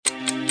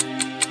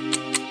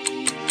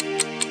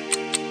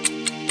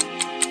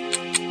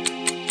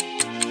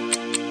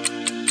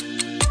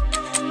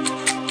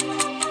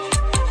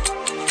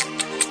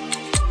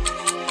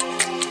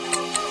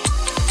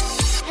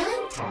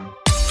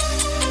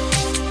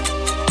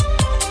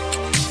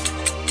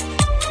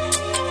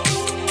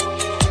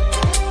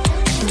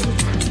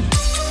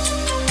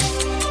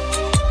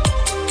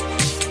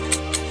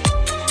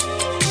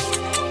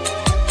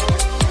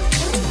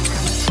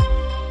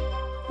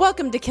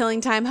Welcome to Killing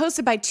Time,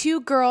 hosted by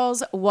Two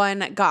Girls,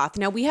 One Goth.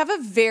 Now, we have a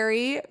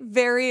very,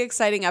 very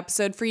exciting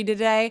episode for you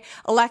today.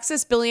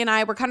 Alexis, Billy, and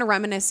I were kind of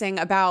reminiscing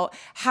about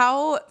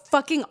how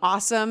fucking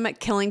awesome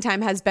Killing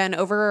Time has been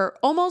over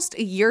almost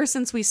a year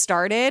since we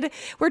started.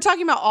 We're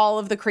talking about all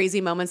of the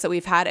crazy moments that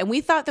we've had, and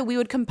we thought that we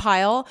would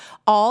compile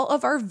all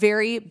of our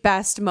very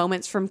best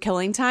moments from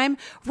Killing Time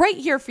right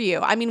here for you.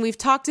 I mean, we've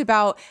talked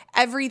about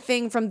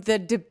everything from the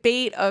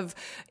debate of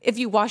if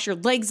you wash your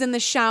legs in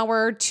the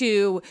shower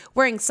to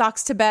wearing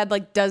socks to bed,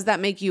 like, does that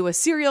make you a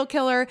serial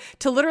killer,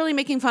 to literally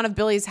making fun of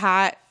Billy's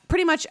hat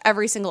pretty much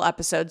every single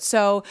episode.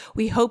 So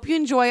we hope you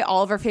enjoy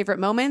all of our favorite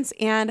moments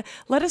and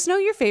let us know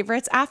your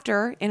favorites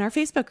after in our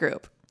Facebook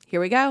group.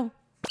 Here we go.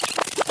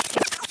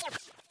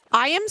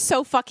 I am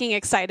so fucking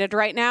excited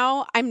right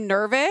now. I'm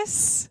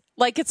nervous.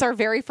 Like, it's our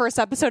very first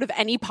episode of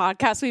any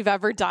podcast we've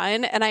ever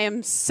done. And I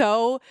am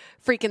so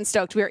freaking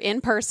stoked. We're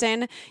in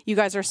person. You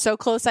guys are so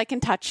close I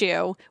can touch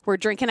you. We're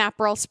drinking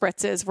Aperol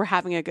spritzes. We're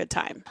having a good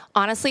time.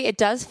 Honestly, it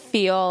does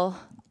feel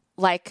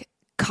like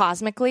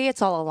cosmically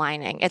it's all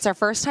aligning. It's our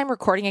first time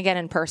recording again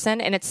in person,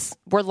 and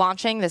we're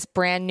launching this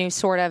brand new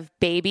sort of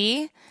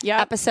baby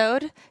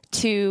episode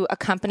to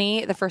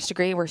accompany the First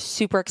Degree. We're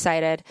super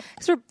excited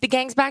because the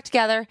gang's back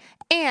together,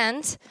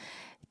 and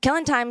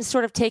Killing Time's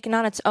sort of taken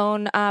on its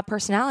own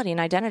personality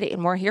and identity,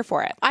 and we're here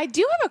for it. I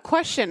do have a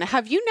question.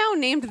 Have you now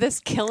named this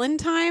Killin'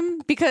 Time?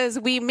 Because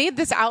we made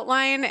this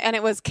outline and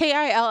it was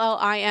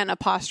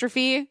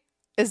KILLIN'.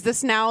 Is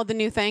this now the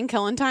new thing,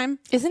 Killin' Time?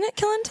 Isn't it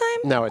Killing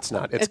Time? No, it's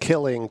not. It's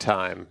Killing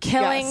Time.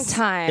 Killing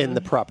Time. In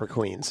the proper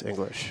Queen's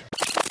English.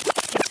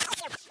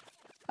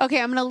 Okay,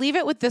 I'm going to leave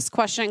it with this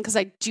question because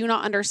I do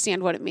not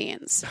understand what it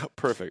means.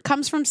 Perfect.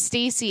 Comes from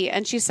Stacy,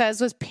 and she says,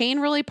 was Payne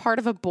really part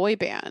of a boy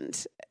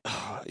band?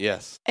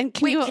 Yes. And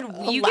can you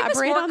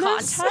elaborate on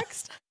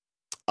context?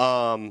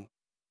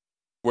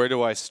 Where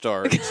do I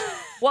start?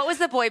 What was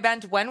the boy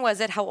band? When was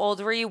it? How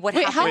old were you? What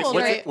happened? How old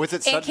are you? Was it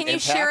And sudden can you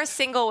impact? share a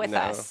single with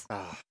us?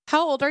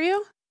 How old are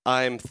you?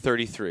 I'm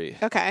 33.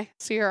 Okay,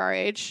 so you're our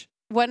age.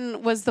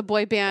 When was the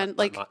boy band,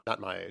 Not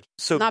my age.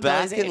 So Not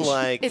back Billy's in age.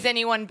 like Is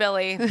anyone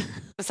Billy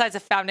besides a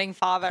founding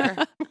father?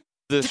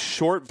 the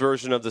short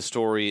version of the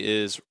story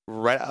is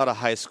right out of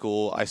high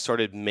school, I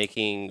started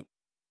making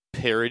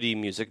parody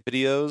music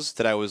videos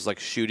that I was like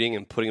shooting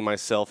and putting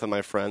myself and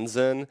my friends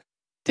in.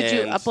 Did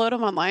you upload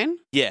them online?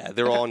 Yeah,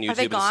 they're all on Are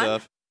they YouTube and gone?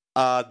 stuff.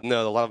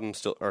 No, a lot of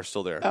them are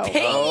still there. Oh.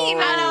 Payne!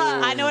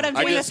 I know what I'm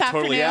doing just this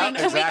totally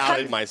afternoon.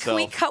 outed Can myself.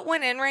 we cut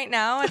one in right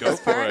now? At Go this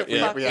for part? it.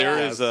 Yeah, Fuck there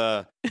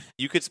yeah. is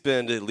you could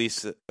spend at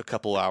least a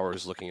couple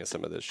hours looking at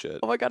some of this shit.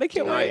 Oh my God, I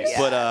can't wait. Nice.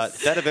 But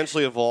that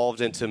eventually evolved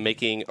into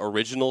making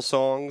original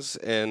songs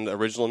and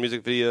original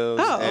music videos.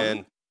 Oh.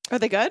 And Are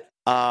they good?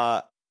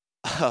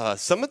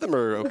 some of them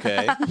are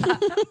okay.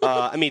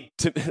 I mean,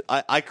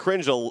 I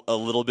cringe a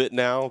little bit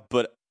now,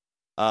 but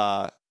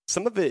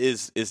some of it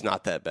is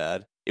not that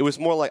bad. It was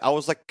more like I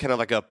was like kind of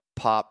like a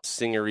pop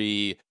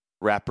singery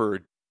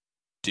rapper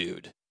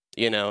dude,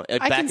 you know, I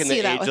back can in see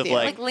the that age with of you.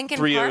 like Linkin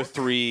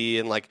 303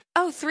 and like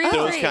Oh, 303.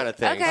 those kind of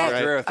things, Okay.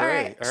 right? 303. All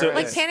right. So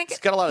Like it's, Panic. it's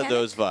got a lot of Panic?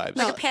 those vibes.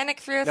 Like a Panic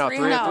 303?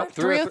 No,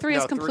 303 is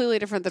 303 completely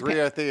different than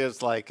 303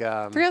 is like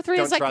 303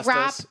 is Don't like Trust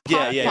rap, Us.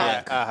 pop,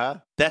 Yeah. pop. Uh-huh.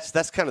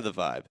 That's kind of the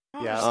vibe.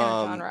 Oh, Yeah.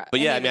 interesting genre. But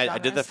yeah, I Any mean, of I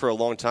the did that genres? for a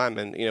long time,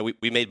 and you know,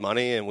 we made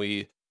money, and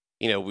we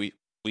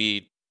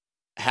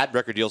had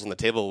record deals on the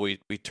table. We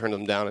turned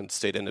them down and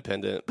stayed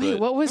independent. Wait, But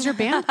what was your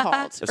band called?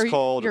 It's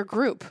called- your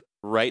group.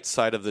 Right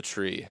Side of the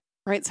Tree.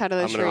 Right Side of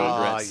the I'm tree.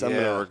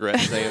 gonna regret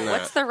saying that.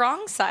 What's the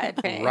wrong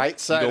side, Payne? Right You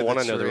side don't of want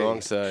the to know the tree.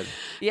 wrong side.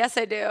 Yes,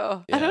 I do.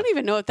 I Yeah. don't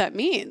even know what that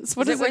means.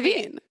 What Is does it it where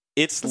the- mean?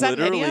 It's Is that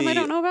an idiom I literally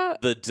don't know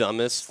about? the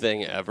dumbest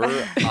thing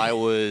ever. I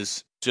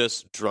was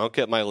just drunk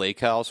at my lake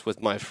house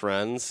with my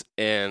friends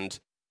and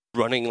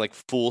running like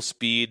full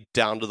speed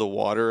down to the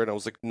water, and I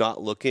was like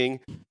not looking.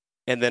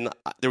 And then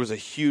there was a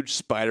huge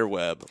spider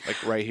web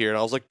like right here, and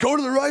I was like, "Go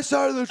to the right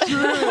side of the tree."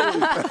 And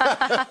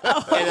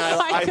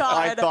my God.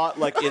 I thought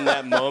like in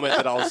that moment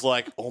that I was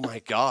like, "Oh my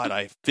God,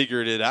 I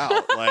figured it out!"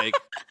 Like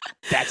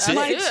that's it,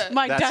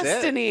 My That's it.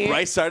 destiny.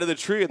 right side of the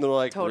tree. And they're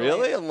like, Totally.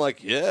 "Really?" I'm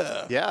like,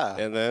 "Yeah, Yeah.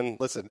 And then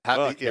Listen,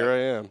 here I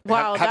am.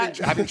 Wow,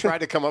 having tried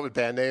to come up with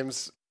band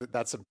names,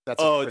 that's a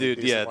Oh, pretty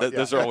dude, yeah, decent one.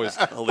 those are always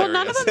hilarious. Well,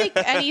 none of them make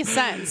any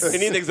sense.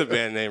 Anything's a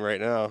band name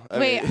right now. I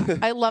Wait, mean,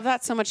 I love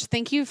that so much.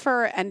 Thank you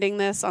for ending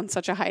this on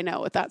such a high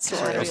note with that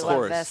story. Of We love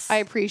course. this. I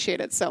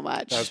appreciate it so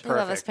much. That was We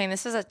love this, perfect. Payne.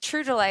 This was a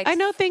true delight. I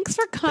know. Thanks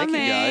for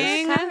coming. you, guys.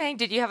 Thanks for coming.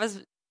 Did you have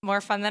as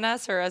more fun than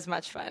us or as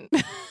much fun?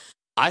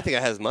 I think I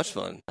had as much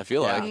fun. I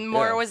feel Yeah. like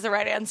More yeah. was the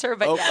right answer,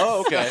 but Oh, yes.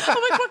 oh, okay. I'm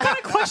like, what kind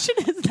of question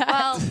is that?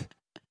 Well,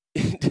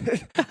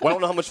 Well, I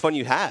don't know how much fun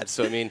you had.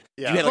 So I mean,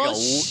 Yeah. you had like Well,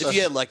 if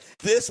you had like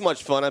this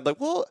much fun, I'd be like,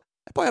 well,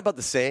 I probably about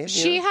the same. you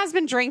she know? has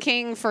been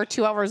drinking for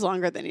 2 hours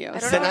longer than you. I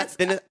don't then, know I- what's-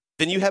 then,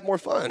 then you had more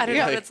fun. I don't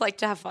know Yeah. what it's like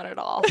to have fun at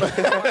all. In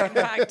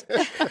fact.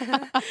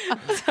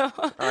 So,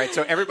 All right,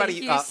 so everybody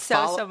thank you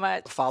so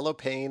much. follow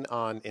Payne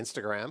on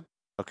Instagram.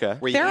 Okay.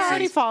 Where you They're can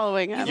already see,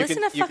 following us. You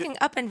Listen can- to you fucking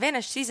Up and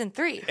Vanish season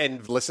 3.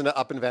 and listen to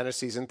Up and Vanish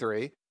season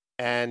 3.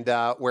 And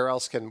where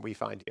else can we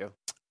find you?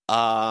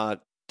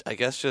 I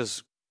guess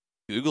just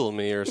Google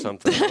me or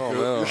something. I don't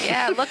know.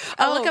 Yeah,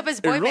 look up his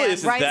boy really band.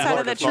 isn't Right that side hard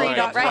of the to tree.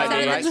 find. Right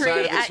side of the tree,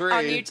 Right side of the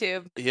on tree.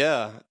 YouTube.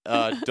 Yeah,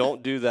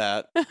 don't do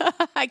that.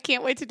 I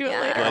can't wait to do it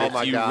Yeah. later. But Oh if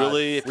my you God.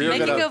 really, if We you were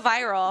Make gonna- it go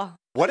viral.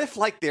 What if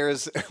what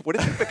if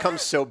it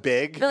becomes so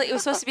big? Billy, it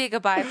was supposed to be a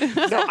goodbye.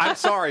 No, I'm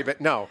sorry, but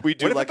no. We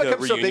do what if like it a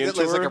becomes so big reunion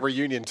that it's like a tour?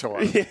 reunion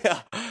tour?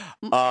 yeah.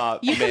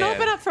 You can man,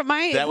 open up for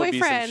my that would be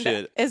some boyfriend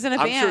shit. is in a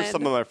I'm band. sure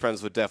some of my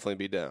friends would definitely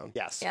be down.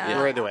 Yes, Yeah.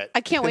 we're into it.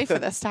 I can't wait for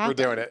this to We're happen.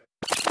 doing it.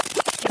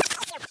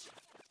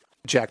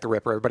 Jack the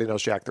Ripper. Everybody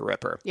knows Jack the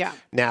Ripper. Yeah.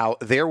 Now,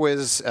 there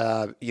was,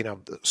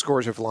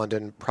 Scourge of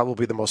London,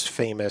 probably the most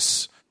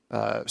famous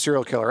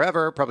serial killer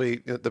ever, probably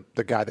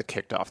the guy that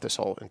kicked off this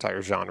whole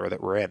entire genre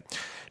that we're in.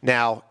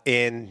 Now,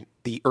 in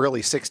the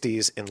early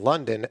 60s in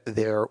London,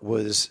 there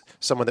was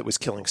someone that was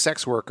killing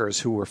sex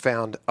workers who were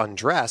found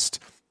undressed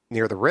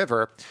near the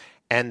river,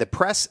 and the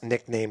press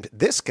nicknamed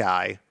this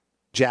guy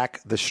Jack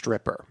the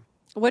Stripper.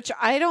 Which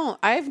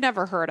I've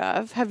never heard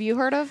of. Have you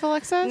heard of,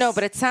 Alexis? No,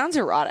 but it sounds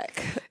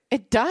erotic.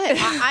 it does.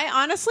 I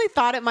honestly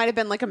thought it might have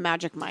been like a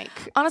Magic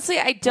Mike. Honestly,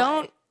 I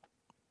don't.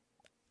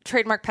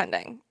 Trademark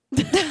pending.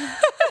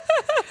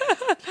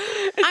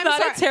 I'm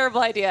Not sorry. a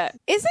terrible idea.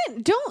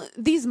 Don't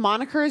these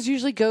monikers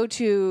usually go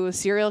to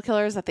serial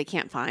killers that they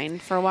can't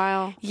find for a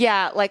while?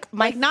 Yeah, like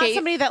my Like not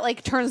somebody that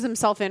like turns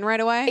himself in right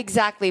away.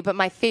 Exactly, but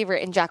my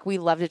favorite, and Jack, we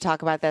love to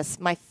talk about this.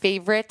 My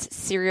favorite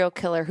serial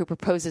killer who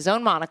proposed his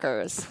own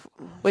monikers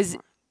was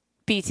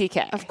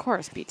BTK. Of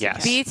course, BTK.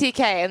 Yes. BTK,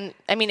 and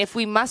I mean, if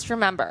we must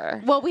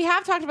remember, Well, we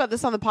have talked about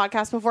this on the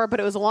podcast before, but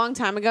it was a long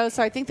time ago,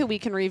 so I think that we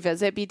can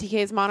revisit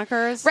BTK's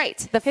monikers. right?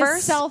 The His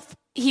first self.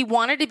 he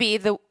wanted to be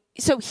the.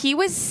 So he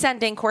was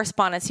sending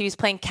correspondence. He was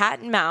playing cat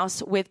and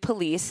mouse with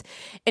police,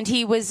 and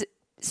he was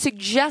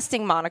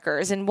suggesting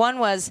monikers. And one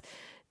was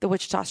the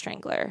Wichita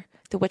Strangler,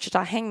 the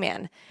Wichita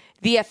Hangman,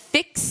 the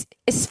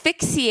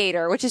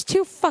Asphyxiator, which is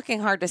too fucking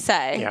hard to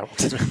say. Yeah,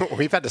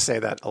 we've had to say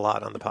that a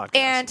lot on the podcast.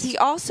 And he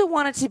also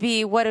wanted to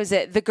be, what is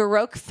it? The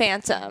Garrote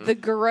Phantom. The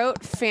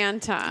Garrote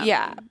Phantom.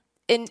 Yeah.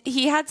 And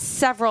he had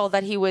several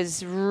that he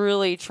was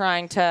really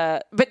trying to.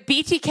 But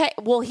BTK,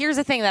 well, here's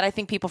the thing that I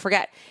think people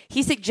forget.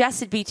 He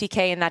suggested BTK,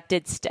 and that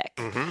did stick.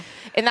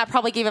 And that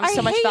probably gave him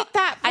so much. hate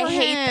that for I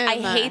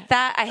hate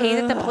that. I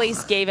hate that the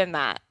police gave him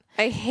that.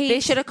 I hate. They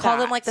should have called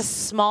him that. like the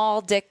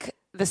small dick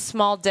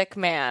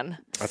man.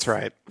 That's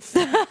right.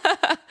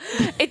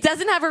 It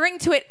doesn't have a ring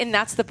to it, and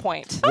that's the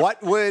point.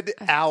 What would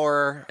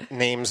our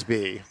names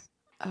be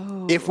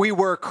if we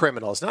were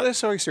criminals? Not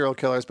necessarily serial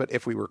killers, but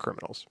if we were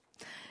criminals.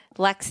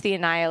 Lex the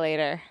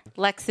Annihilator,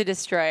 Lex the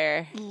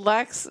Destroyer,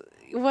 Lex.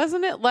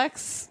 Wasn't it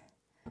Lex?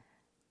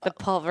 the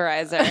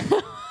Pulverizer.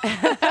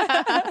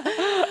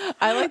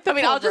 I like the. I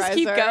mean, I'll just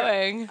keep Pulverizer.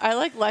 going. I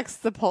like Lex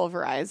the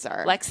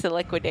Pulverizer. Lex the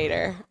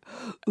Liquidator.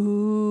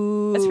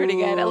 Ooh, that's pretty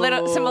good.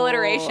 Some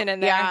alliteration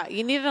in there. Yeah,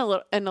 you need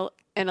a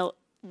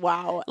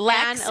wow.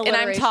 Lex, and I'm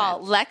alliteration.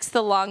 tall. Lex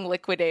the Long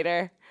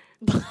Liquidator.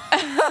 Sounds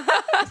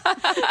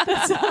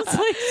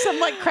like some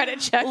like credit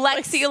check.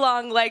 Lexi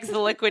Long Legs the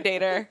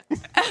Liquidator.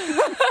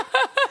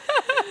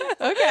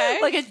 Okay.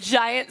 Like a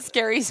giant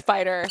scary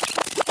spider.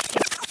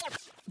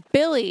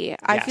 Billy,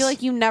 I Yes. feel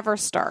like you never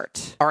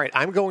start. All right,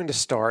 I'm going to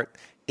start.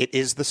 It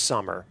is the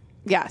summer.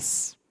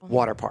 Yes.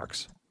 Water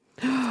parks.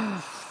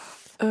 All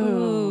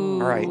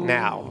right,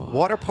 now,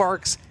 water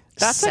parks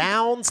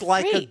sounds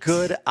like a great.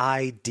 good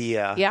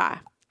idea. Yeah.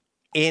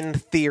 In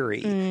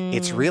theory,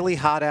 it's really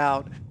hot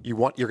out.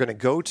 You're going to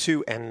go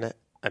to an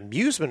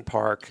amusement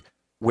park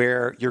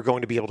where you're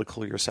going to be able to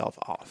cool yourself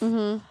off.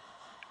 Mm-hmm.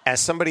 As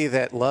somebody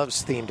that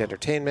loves themed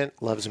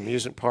entertainment, loves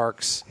amusement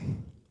parks,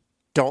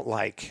 don't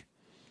like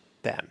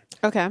them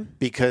Okay.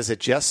 because it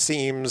just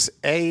seems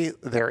A,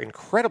 they're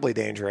incredibly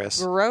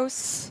dangerous.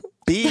 Gross.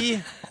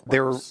 B,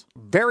 they're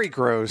very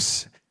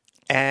gross.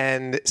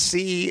 And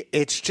C,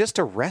 it's just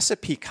a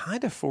recipe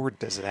kind of for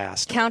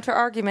disaster. Counter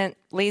argument,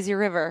 lazy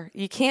river.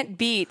 You can't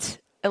beat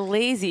a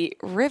lazy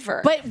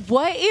river. But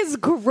what is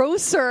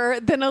grosser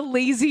than a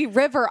lazy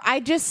river?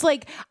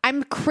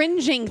 I'm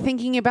cringing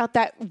thinking about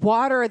that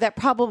water that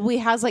probably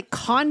has like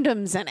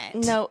condoms in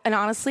it. no, and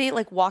honestly,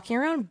 like walking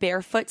around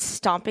barefoot,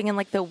 stomping in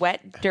like the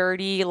wet,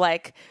 dirty,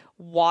 like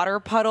water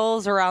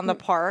puddles around the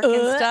park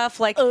and stuff.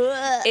 Like,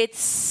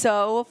 it's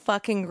so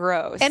fucking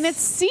gross. And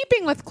it's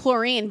seeping with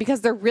chlorine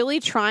because they're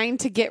really trying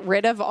to get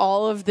rid of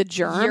all of the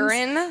germs.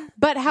 urine.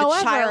 But The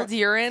however, child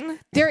urine.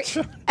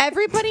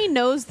 everybody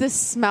knows the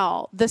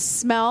smell. The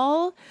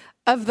smell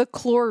of the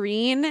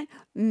chlorine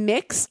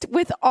mixed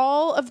with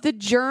all of the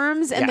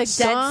germs and Yes.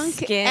 the Dead gunk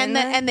skin.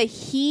 and the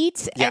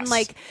heat and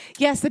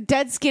Yes. the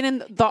dead skin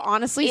and the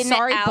honestly In the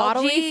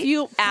bodily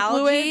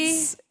algae.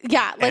 fluids.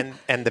 Yeah, like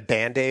And the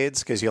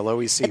Band-Aids, because you'll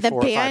always see The 4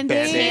 or 5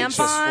 Band-Aids. Band-Aids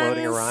just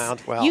floating Tampons.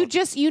 around. Well,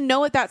 you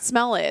know what that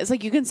smell is.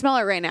 Like you can smell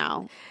it right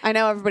now. I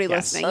know everybody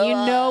Yes. listening. You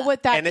know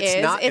what that And it's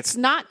is. not- It's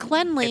not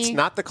cleanly. it's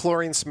not the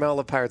chlorine smell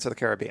of Pirates of the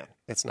Caribbean.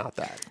 It's not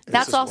that. This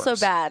That's is also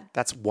worse. bad.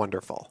 That's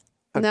wonderful.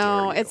 How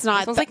No, dare you. it's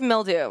not. Smells like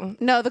mildew.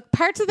 No, the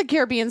Pirates of the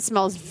Caribbean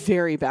smells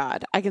very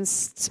bad. I can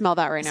smell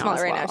that right now. Smell it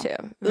as right well.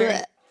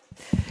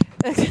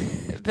 now too.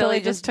 Billy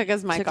just took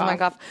his mic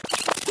off.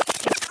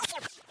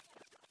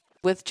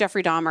 With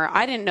Jeffrey Dahmer,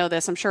 I didn't know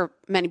this. I'm sure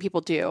many people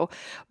do,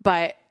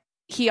 but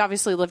he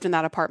obviously lived in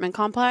that apartment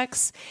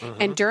complex.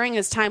 And during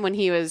his time when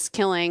he was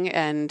killing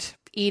and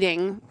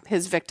eating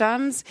his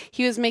victims,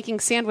 he was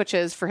making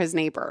sandwiches for his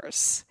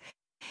neighbors.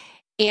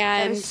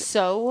 And that is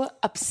so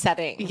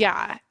upsetting.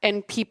 Yeah.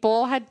 And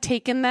people had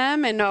taken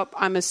them and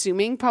I'm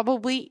assuming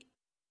probably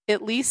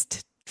at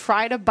least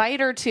tried a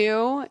bite or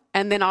two,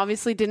 and then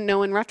obviously didn't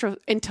know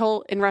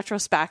until in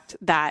retrospect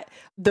that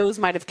those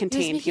might have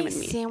contained human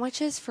meat.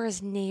 Sandwiches for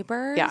his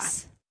neighbors? Yeah.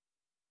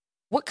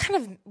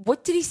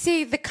 What did he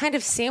say the kind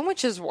of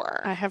sandwiches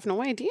were? I have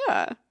no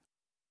idea.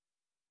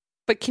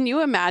 But can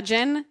you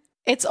imagine?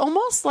 It's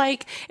almost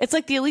like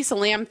the Elisa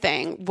Lam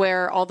thing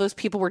where all those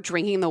people were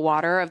drinking the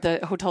water of the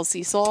Hotel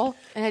Cecil.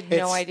 I had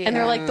no idea. And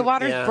they're like, the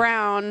water's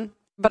brown,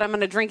 but I'm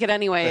going to drink it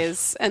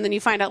anyways. And then you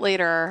find out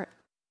later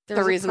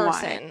the reason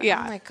why.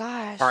 Yeah. Oh my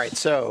gosh. All right,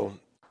 so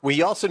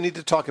we also need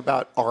to talk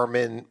about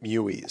Armin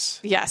Mewes.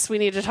 Yes, we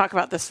need to talk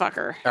about this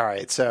fucker. All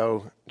right,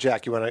 so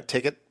Jack, you want to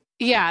take it?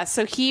 Yeah,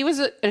 so he was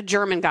a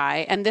German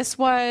guy, and this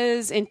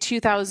was in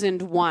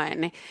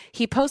 2001.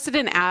 He posted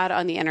an ad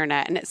on the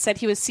internet, and it said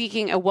he was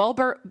seeking a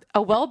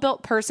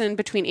well-built person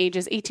between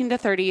ages 18 to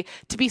 30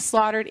 to be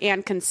slaughtered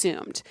and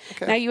consumed.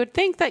 Okay. Now, you would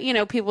think that,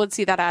 people would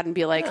see that ad and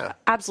be like,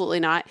 absolutely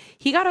not.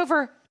 He got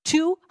over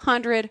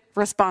 200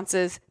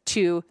 responses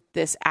to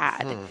this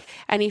ad.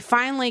 And he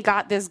finally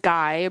got this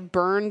guy,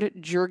 Bernd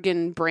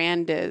Jürgen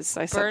Brandes.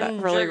 I said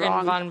that really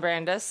wrong. von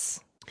Brandes.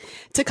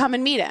 To come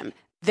and meet him.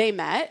 They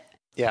met.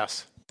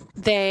 Yes.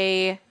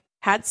 They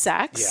had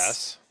sex.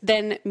 Yes.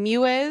 Then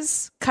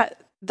Mewes cut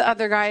the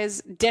other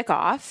guy's dick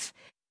off.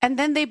 And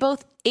then they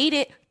both ate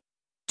it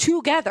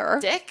together.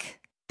 Dick?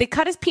 They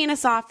cut his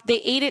penis off.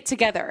 They ate it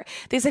together.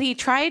 They said he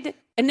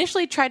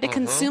initially tried to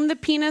consume the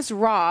penis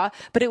raw,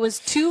 but it was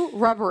too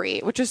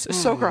rubbery, which is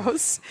so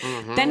gross.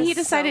 Then he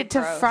decided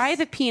to fry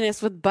the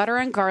penis with butter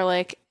and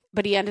garlic,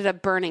 but he ended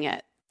up burning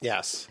it.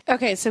 Yes.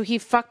 Okay, so he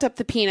fucked up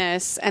the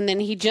penis, and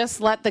then he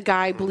just let the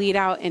guy bleed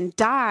out and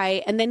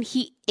die, and then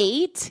he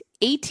ate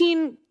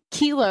 18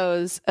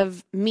 kilos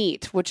of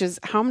meat, which is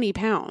how many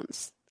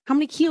pounds? How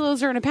many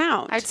kilos are in a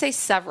pound? I'd say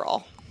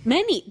several.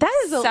 Many.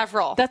 That is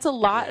several. That's a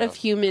lot of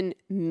human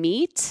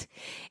meat.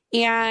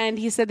 And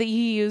he said that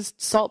he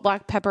used salt,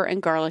 black pepper, and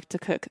garlic to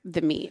cook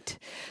the meat.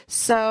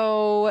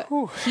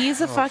 So he's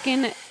a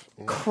fucking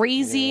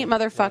crazy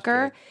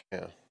motherfucker.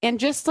 Yeah. And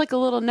just like a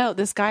little note,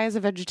 this guy is a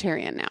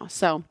vegetarian now.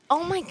 So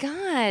oh my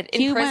God.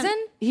 In prison?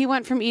 He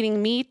went from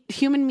eating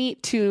human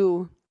meat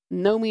to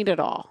no meat at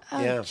all. Oh,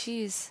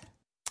 jeez.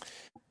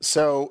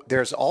 So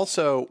there's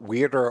also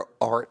weirder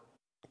art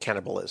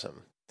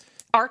cannibalism.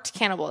 Art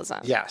cannibalism.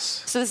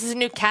 Yes. So this is a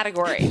new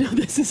category. No,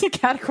 this is a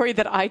category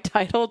that I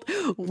titled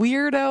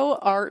Weirdo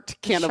Art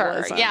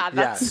Cannibalism. Sure. Yeah,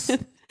 that's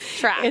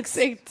tracks.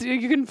 You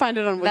can find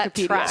it on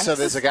Wikipedia. Tracks. So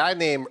there's a guy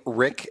named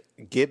Rick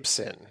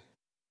Gibson.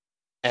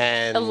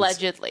 And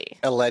allegedly,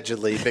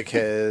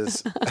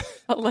 because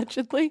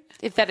allegedly,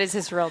 if that is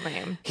his real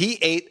name, he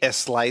ate a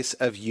slice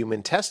of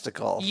human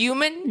testicle.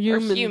 Human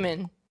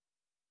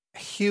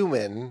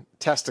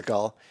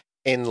testicle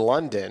in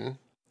London,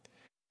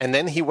 and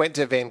then he went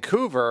to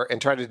Vancouver and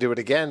tried to do it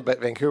again,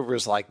 but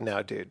Vancouver's like,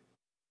 no, dude.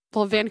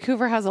 Well,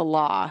 Vancouver has a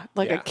law,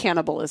 a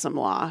cannibalism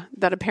law,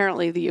 that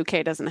apparently the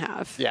UK doesn't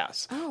have.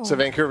 Yes. Oh. So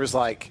Vancouver's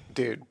like,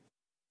 dude,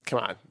 come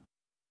on,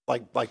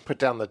 like put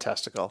down the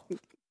testicle.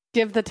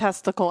 Give the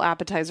testicle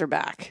appetizer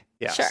back.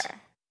 Yes. Sure.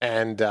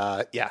 And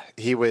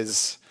he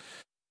was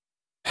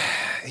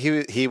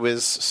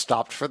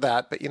stopped for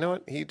that, but you know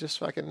what? He just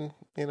fucking,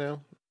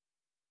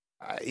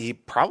 he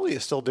probably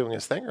is still doing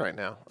his thing right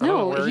now.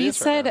 He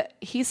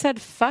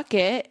said fuck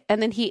it,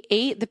 and then he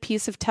ate the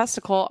piece of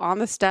testicle on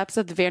the steps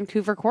of the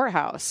Vancouver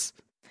courthouse.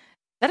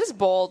 That is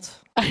bold.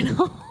 I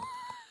know.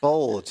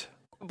 Bold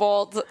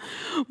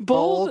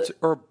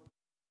or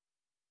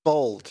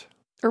bold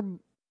or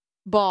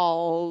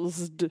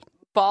balls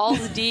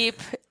deep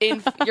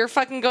in you're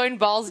fucking going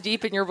balls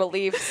deep in your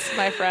beliefs,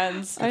 my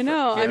friends. I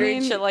know. I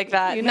mean, shit like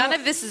that. None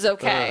of this is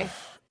okay.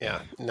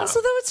 Yeah. No.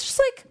 Also, though, it's just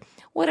like,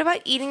 what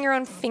about eating your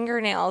own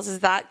fingernails?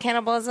 Is that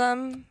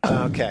cannibalism?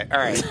 Okay. All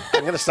right.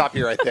 I'm going to stop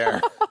you right there.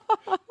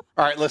 All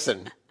right.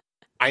 Listen,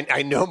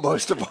 I know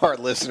most of our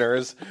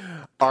listeners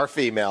are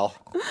female,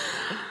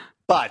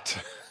 but.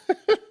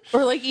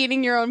 Or like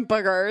eating your own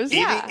boogers.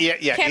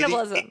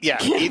 Cannibalism.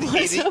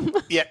 Cannibalism.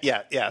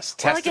 Yes.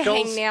 Testicles. Or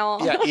like a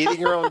hangnail. Yeah,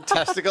 eating your own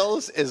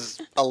testicles is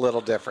a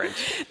little different.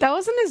 That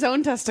wasn't his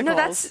own testicles. No,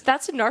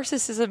 that's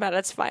narcissism at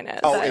its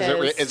finest. Oh,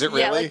 is it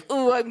really? Yeah, like,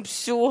 ooh, I'm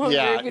so hungry.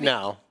 Yeah,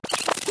 no.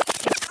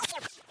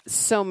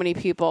 So many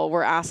people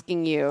were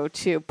asking you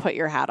to put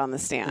your hat on the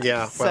stand.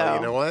 Yeah, well,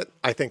 you know what?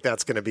 I think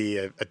that's going to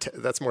be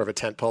that's more of a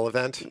tentpole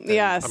event.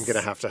 Yes. I'm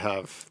going to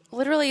have...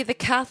 Literally, the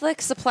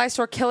Catholic supply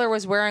store killer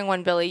was wearing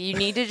one, Billy. You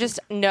need to just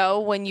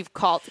know when you've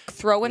called.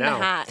 Throw in the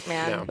hat,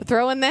 man. No.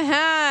 Throw in the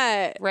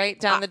hat. Right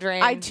down the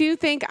drain. I too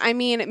think,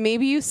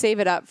 maybe you save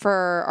it up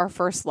for our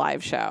first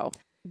live show.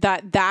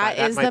 that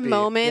is might the be,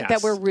 moment that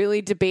yes. we're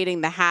really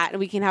debating the hat, and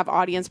we can have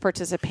audience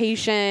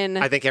participation.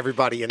 I think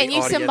everybody in the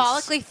audience. And you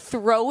symbolically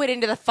throw it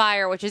into the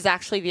fire, which is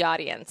actually the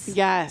audience.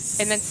 Yes.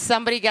 And then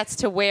somebody gets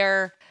to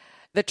wear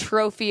the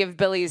trophy of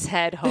Billy's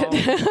head home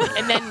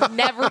and then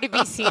never to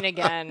be seen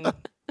again.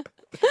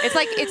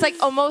 It's like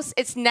almost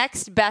it's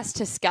next best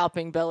to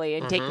scalping Billy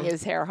and taking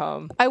his hair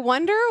home. I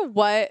wonder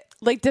what,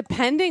 like,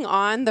 depending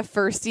on the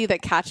firstie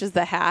that catches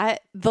the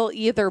hat, they'll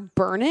either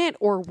burn it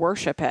or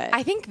worship it.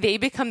 I think they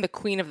become the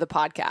queen of the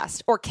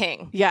podcast or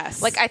king.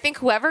 Yes. Like I think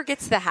whoever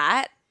gets the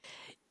hat,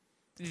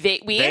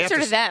 we answer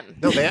to them.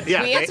 No, we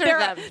answer to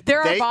them.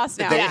 They're our boss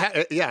now.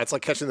 It's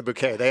like catching the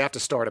bouquet. They have to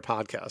start a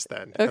podcast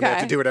then. And they have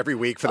Okay. to do it every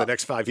week for the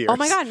next 5 years. Oh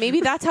my God,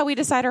 maybe that's how we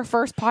decide our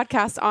first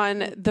podcast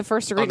on the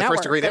First Degree On the Network.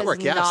 First Degree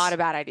Network, yes. Not a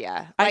bad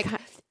idea.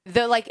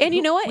 And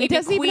you know what? We It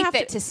doesn't even have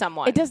bequeath it to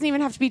someone. It doesn't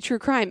even have to be true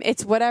crime.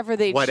 It's whatever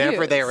they Whatever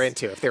choose. they're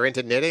into. If they're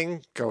into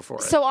knitting, go for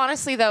it. So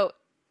honestly, though,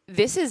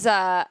 this is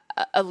a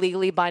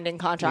legally binding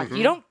contract.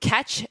 You don't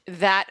catch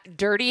that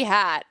dirty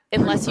hat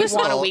unless you First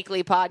of want a all,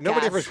 weekly podcast.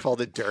 Nobody ever called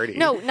it dirty.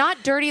 No,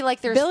 not dirty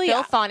like there's Billy,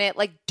 filth on it,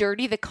 like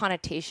dirty the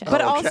connotation. But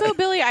okay. also,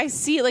 Billy, I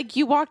see, like,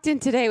 you walked in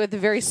today with a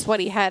very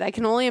sweaty head. I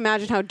can only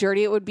imagine how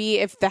dirty it would be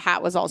if the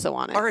hat was also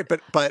on it. All right,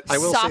 but I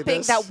will say sopping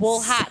this. that wool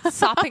hat,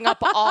 sopping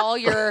up all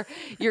your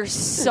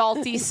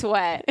salty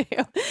sweat.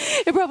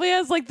 It probably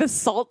has, like, the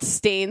salt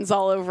stains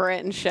all over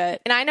it and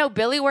shit. And I know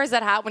Billy wears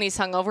that hat when he's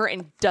hungover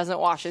and doesn't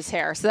wash his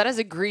hair. So that is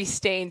a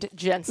grease-stained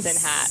Jensen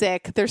hat.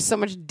 Sick. There's so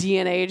much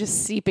DNA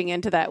just seeping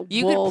into that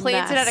You wool could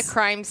plant it mess. at a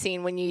crime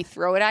scene when you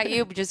throw it at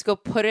you, but just go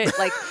put it,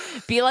 like,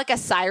 be like a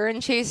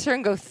siren chaser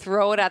and go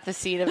throw it at the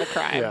scene of a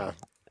crime. Yeah.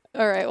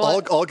 All right.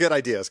 Well, All good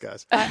ideas,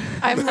 guys.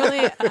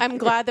 I'm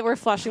glad that we're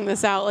flushing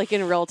this out, like,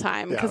 in real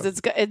time,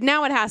 because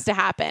now it has to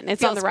happen.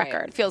 It's on the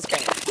record. Feels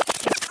great.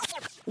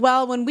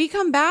 Well, when we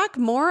come back,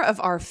 more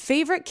of our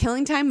favorite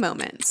Killing Time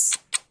moments.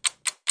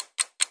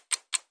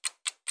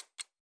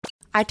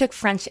 I took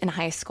French in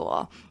high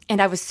school,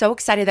 and I was so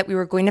excited that we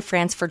were going to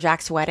France for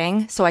Jack's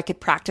wedding so I could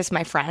practice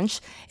my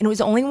French. And it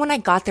was only when I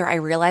got there I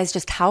realized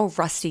just how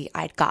rusty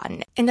I'd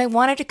gotten. And I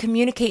wanted to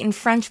communicate in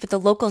French with the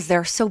locals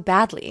there so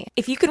badly.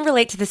 If you can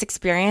relate to this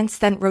experience,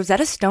 then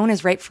Rosetta Stone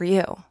is right for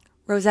you.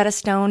 Rosetta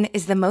Stone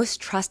is the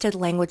most trusted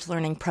language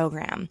learning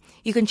program.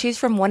 You can choose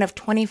from one of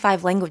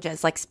 25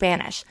 languages like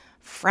Spanish,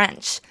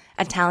 French,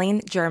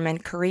 Italian, German,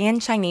 Korean,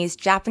 Chinese,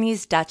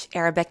 Japanese, Dutch,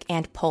 Arabic,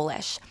 and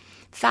Polish.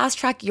 Fast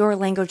track your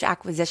language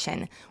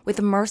acquisition with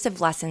immersive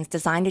lessons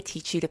designed to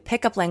teach you to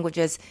pick up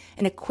languages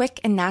in a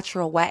quick and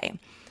natural way.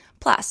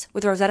 Plus,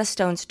 with Rosetta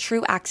Stone's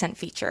True Accent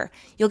feature,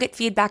 you'll get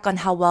feedback on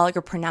how well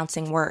you're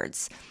pronouncing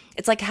words.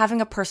 It's like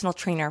having a personal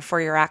trainer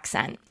for your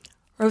accent.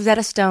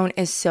 Rosetta Stone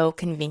is so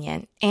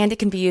convenient, and it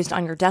can be used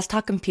on your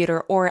desktop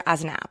computer or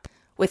as an app,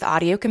 with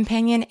audio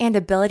companion and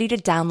ability to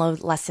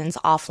download lessons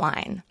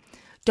offline.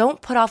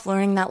 Don't put off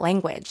learning that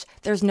language.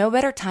 There's no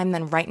better time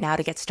than right now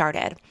to get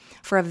started.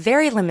 For a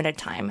very limited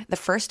time, the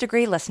First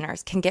Degree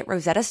listeners can get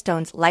Rosetta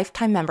Stone's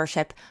lifetime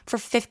membership for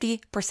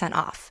 50%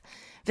 off.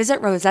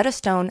 Visit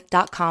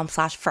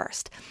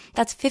rosettastone.com/first.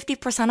 That's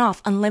 50%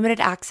 off unlimited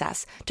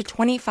access to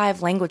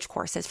 25 language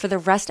courses for the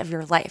rest of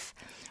your life.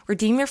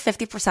 Redeem your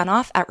 50%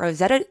 off at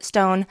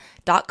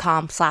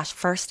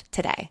rosettastone.com/first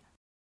today.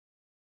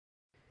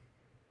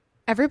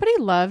 Everybody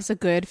loves a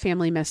good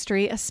family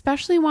mystery,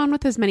 especially one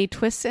with as many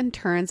twists and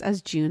turns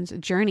as June's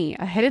Journey,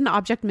 a hidden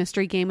object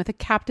mystery game with a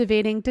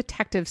captivating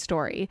detective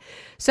story.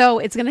 So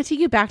it's going to take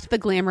you back to the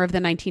glamour of the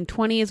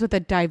 1920s with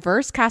a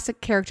diverse cast of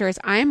characters.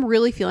 I'm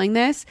really feeling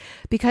this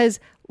because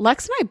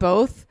Lex and I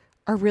both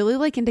are really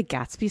like into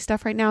Gatsby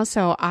stuff right now.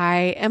 So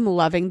I am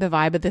loving the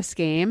vibe of this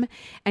game.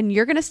 And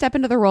you're going to step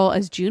into the role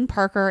as June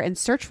Parker and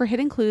search for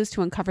hidden clues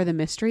to uncover the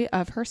mystery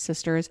of her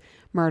sister's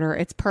murder.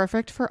 It's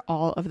perfect for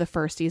all of the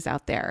firsties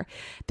out there.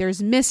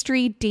 There's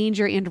mystery,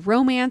 danger, and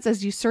romance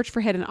as you search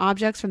for hidden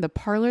objects from the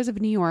parlors of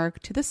New York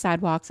to the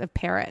sidewalks of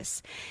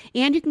Paris.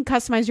 And you can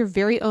customize your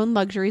very own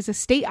luxuries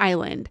estate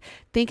island.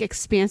 Think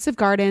expansive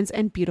gardens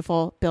and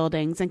beautiful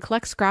buildings, and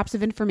collect scraps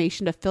of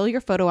information to fill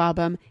your photo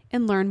album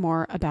and learn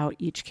more about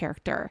each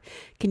character.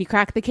 Can you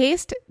crack the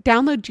case?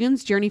 Download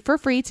June's Journey for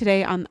free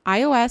today on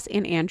iOS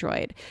and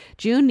Android.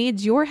 June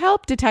needs your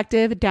help,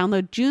 detective.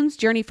 Download June's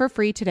Journey for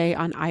free today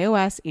on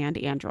iOS and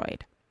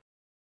Android.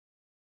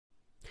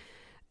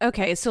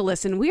 Okay, so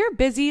listen, we are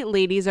busy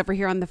ladies over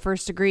here on the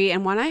First Degree,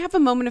 and when I have a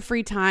moment of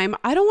free time,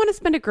 I don't want to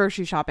spend it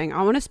grocery shopping.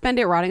 I want to spend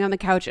it rotting on the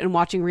couch and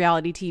watching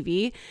reality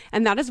TV,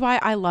 and that is why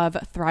I love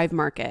Thrive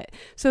Market.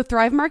 So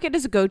Thrive Market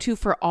is a go-to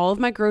for all of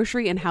my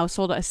grocery and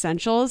household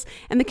essentials,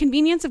 and the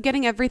convenience of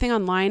getting everything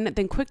online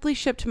then quickly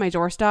shipped to my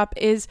doorstep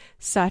is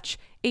such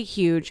a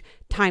huge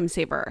time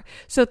saver.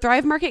 So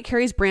Thrive Market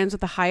carries brands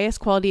with the highest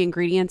quality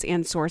ingredients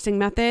and sourcing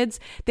methods.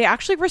 They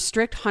actually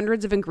restrict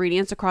hundreds of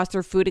ingredients across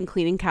their food and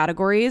cleaning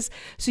categories.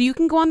 So you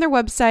can go on their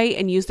website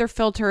and use their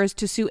filters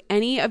to suit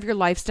any of your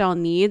lifestyle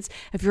needs.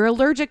 If you're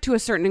allergic to a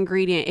certain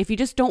ingredient, if you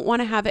just don't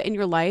want to have it in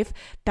your life,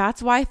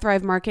 that's why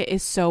Thrive Market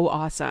is so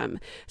awesome.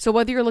 So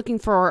whether you're looking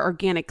for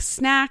organic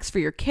snacks for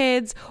your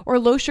kids or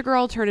low sugar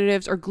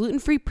alternatives or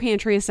gluten-free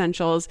pantry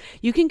essentials,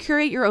 you can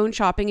curate your own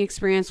shopping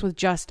experience with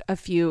just a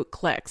few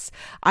clicks.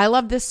 I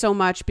love this so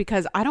much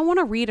because I don't want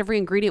to read every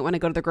ingredient when I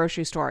go to the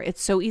grocery store.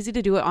 It's so easy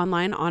to do it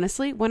online,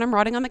 honestly, when I'm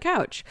rotting on the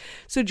couch.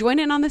 So join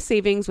in on the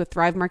savings with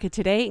Thrive Market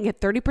today and get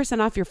 30%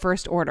 off your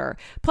first order,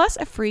 plus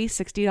a free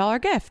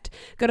 $60 gift.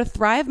 Go to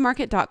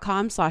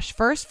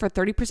thrivemarket.com/first for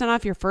 30%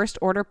 off your first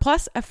order,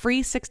 plus a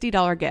free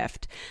 $60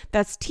 gift.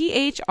 That's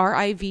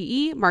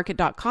THRIVE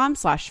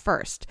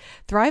market.com/first.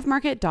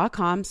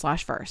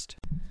 thrivemarket.com/first.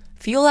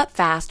 Fuel up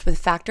fast with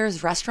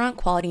Factor's restaurant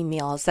quality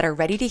meals that are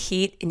ready to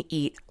heat and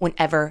eat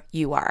whenever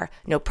you are.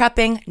 No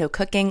prepping, no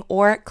cooking,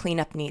 or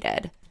cleanup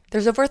needed.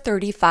 There's over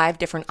 35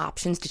 different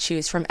options to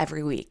choose from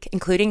every week,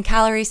 including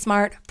Calorie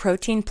Smart,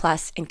 Protein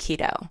Plus, and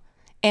Keto.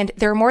 And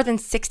there are more than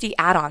 60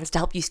 add-ons to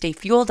help you stay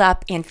fueled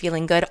up and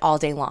feeling good all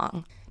day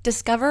long.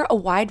 Discover a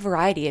wide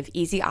variety of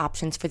easy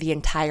options for the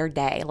entire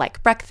day,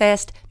 like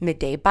breakfast,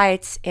 midday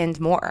bites, and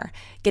more.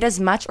 Get as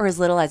much or as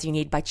little as you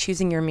need by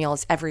choosing your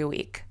meals every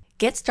week.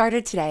 Get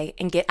started today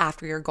and get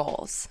after your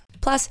goals.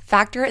 Plus,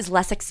 Factor is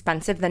less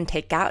expensive than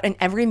takeout, and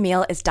every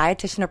meal is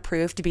dietitian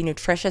approved to be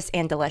nutritious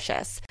and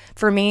delicious.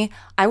 For me,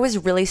 I was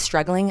really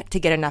struggling to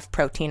get enough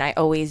protein. I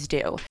always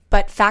do.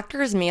 But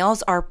Factor's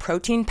meals are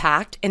protein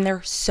packed and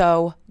they're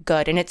so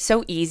good. And it's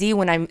so easy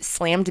when I'm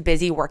slammed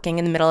busy working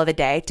in the middle of the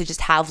day to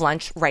just have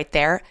lunch right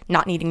there,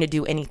 not needing to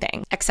do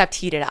anything except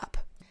heat it up.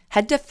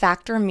 Head to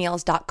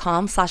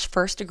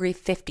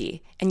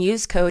factormeals.com/firstdegree50 and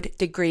use code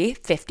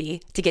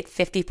degree50 to get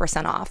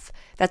 50% off.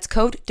 That's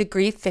code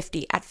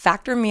degree50 at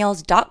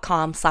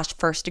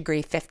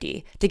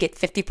factormeals.com/firstdegree50 to get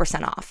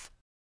 50% off.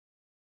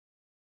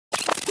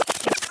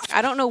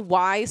 I don't know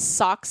why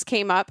socks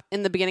came up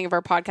in the beginning of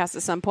our podcast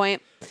at some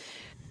point,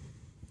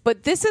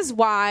 but this is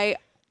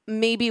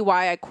maybe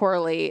why I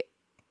correlate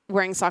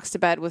wearing socks to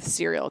bed with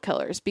serial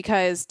killers,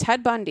 because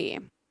Ted Bundy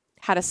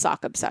had a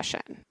sock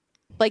obsession.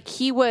 Like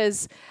he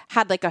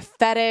had like a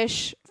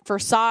fetish for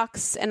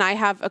socks, and I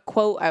have a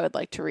quote I would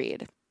like to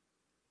read.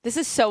 This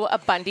is so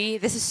Bundy.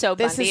 This is so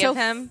Bundy of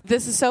him.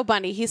 This is so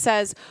Bundy. He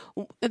says,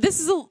 this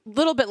is a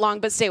little bit long,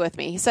 but stay with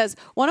me. He says,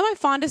 one of my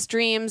fondest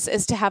dreams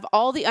is to have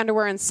all the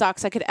underwear and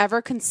socks I could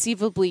ever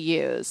conceivably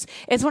use.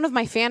 It's one of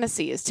my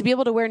fantasies to be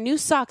able to wear new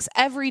socks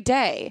every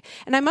day.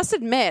 And I must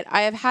admit,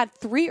 I have had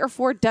 3 or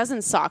 4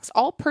 dozen socks,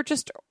 all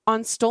purchased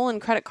on stolen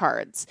credit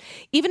cards.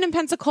 Even in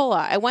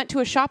Pensacola, I went to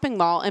a shopping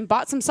mall and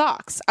bought some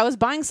socks. I was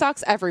buying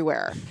socks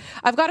everywhere.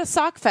 I've got a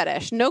sock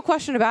fetish, no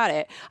question about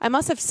it. I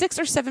must have 6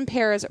 or 7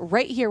 pairs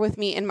right here with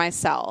me in my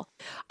cell.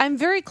 I'm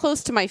very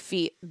close to my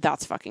feet.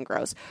 That's fucking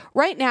gross.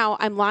 Right now,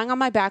 I'm lying on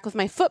my back with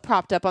my foot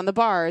propped up on the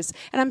bars,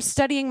 and I'm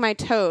studying my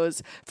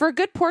toes. For a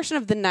good portion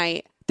of the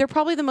night, they're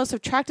probably the most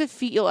attractive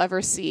feet you'll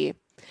ever see.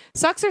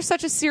 Socks are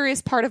such a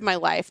serious part of my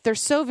life. They're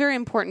so very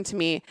important to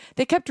me.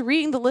 They kept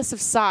reading the list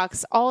of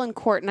socks all in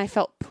court, and I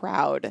felt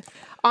proud.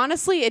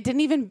 Honestly, it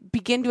didn't even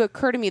begin to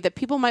occur to me that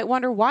people might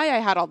wonder why I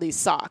had all these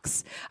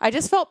socks. I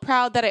just felt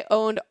proud that I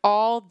owned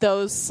all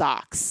those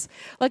socks.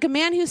 Like a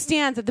man who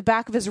stands at the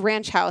back of his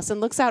ranch house and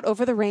looks out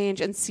over the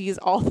range and sees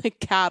all the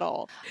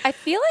cattle. I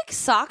feel like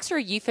socks are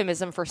a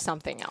euphemism for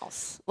something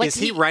else. Like is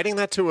he writing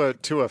that to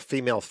a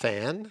female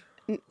fan?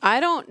 I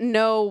don't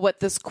know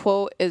what this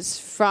quote is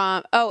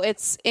from. Oh,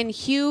 it's in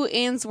Hugh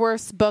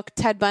Ainsworth's book,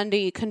 Ted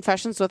Bundy,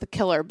 Confessions with a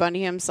Killer.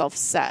 Bundy himself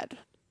said.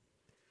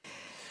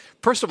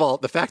 First of all,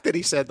 the fact that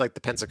he said like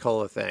the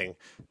Pensacola thing,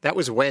 that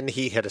was when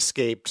he had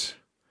escaped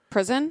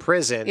prison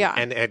yeah.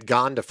 and had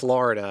gone to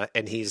Florida,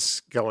 and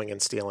he's going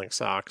and stealing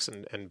socks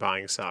and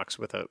buying socks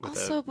with a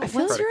also, but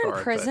once you're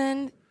in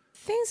prison,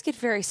 things get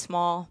very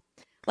small.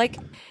 Like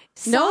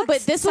socks, no,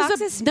 but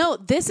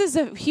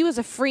he was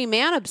a free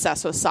man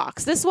obsessed with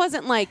socks. This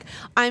wasn't like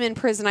I'm in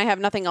prison, I have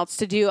nothing else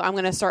to do, I'm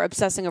going to start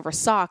obsessing over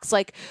socks.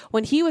 Like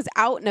when he was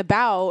out and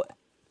about,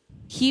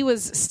 he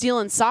was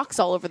stealing socks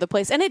all over the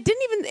place, and it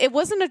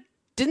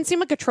didn't seem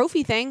like a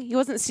trophy thing. He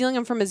wasn't stealing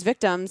them from his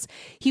victims.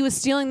 He was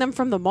stealing them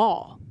from the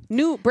mall.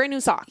 Brand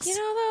new socks. You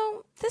know,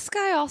 though, this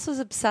guy also is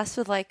obsessed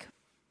with like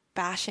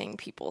bashing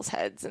people's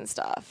heads and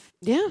stuff.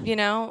 Yeah, you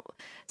know,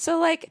 so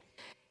like.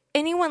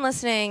 Anyone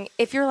listening,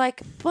 if you're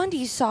like,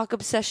 Bundy's sock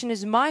obsession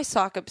is my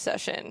sock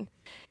obsession,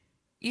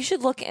 you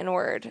should look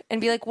inward and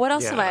be like, what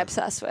else am I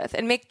obsessed with?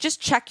 And just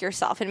check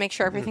yourself and make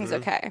sure everything's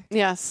okay.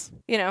 Yes.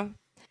 You know,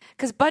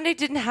 because Bundy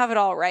didn't have it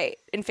all right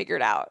and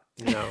figured out.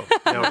 No,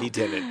 he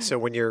didn't. So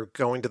when you're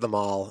going to the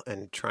mall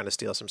and trying to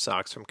steal some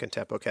socks from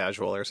Contempo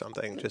Casual or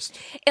something, just...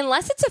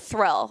 Unless it's a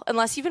thrill,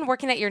 unless you've been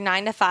working at your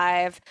 9 to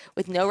 5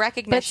 with no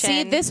recognition. But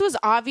see, this was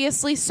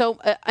obviously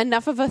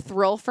enough of a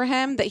thrill for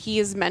him that he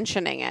is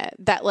mentioning it.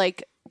 That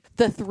like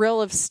the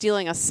thrill of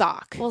stealing a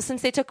sock. Well,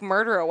 since they took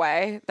murder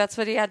away, that's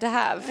what he had to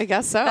have. I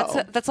guess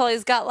so. That's all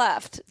he's got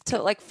left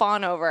to like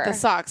fawn over. The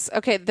socks.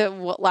 Okay, the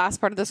last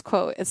part of this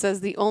quote, it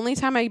says, the only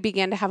time I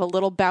began to have a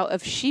little bout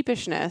of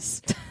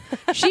sheepishness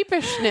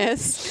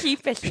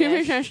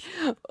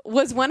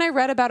was when I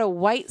read about a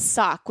white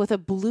sock with a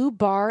blue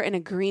bar and a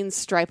green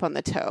stripe on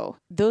the toe.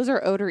 Those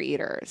are odor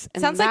eaters.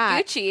 And Sounds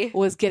like Gucci.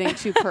 Was getting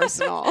too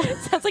personal.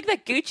 Sounds like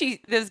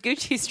those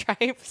Gucci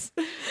stripes.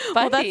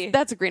 Well,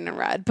 that's green and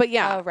red. But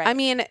yeah, right. I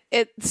mean,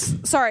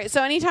 sorry.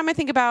 So anytime I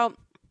think about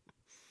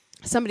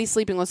somebody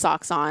sleeping with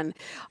socks on,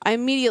 I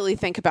immediately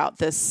think about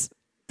this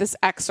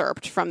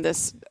excerpt from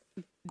this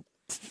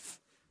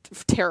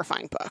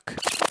terrifying book.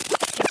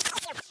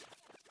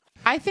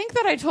 I think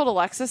that I told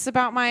Alexis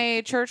about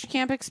my church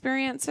camp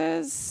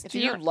experiences.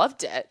 You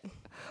loved it.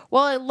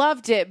 Well, I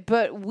loved it,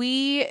 but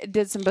we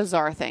did some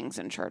bizarre things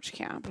in church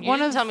camp. You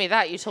didn't tell me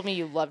that. You told me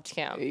you loved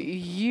camp.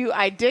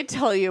 I did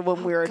tell you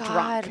when we were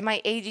God, drunk.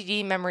 my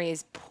ADD memory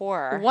is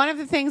poor. One of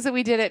the things that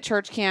we did at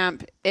church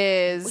camp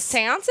is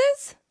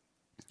seances.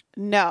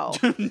 No.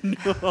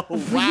 No,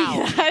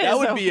 wow. That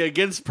would be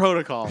against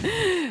protocol.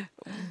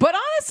 But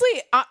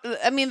honestly,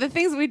 I mean, the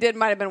things we did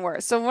might have been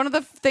worse. So one of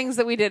the things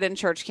that we did in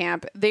church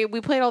camp,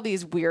 we played all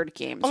these weird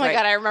games. Oh my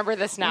God, I remember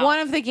this now. One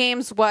of the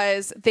games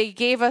was they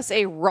gave us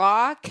a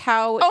raw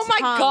cow tongue. Oh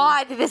my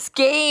God, this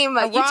game.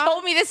 You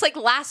told me this like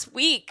last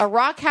week. A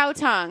raw cow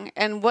tongue.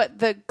 And what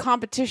the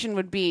competition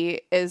would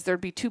be is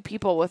there'd be two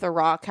people with a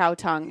raw cow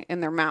tongue in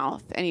their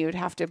mouth, and you would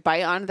have to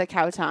bite onto the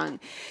cow tongue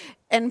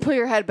and pull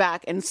your head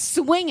back and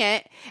swing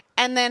it.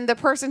 And then the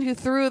person who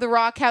threw the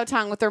raw cow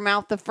tongue with their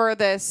mouth the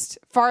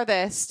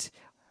farthest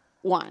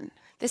won.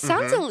 This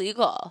sounds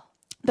illegal.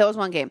 That was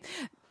one game.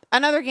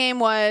 Another game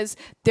was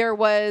there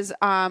was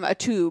a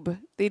tube.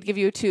 They'd give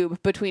you a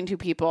tube between two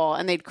people,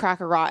 and they'd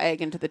crack a raw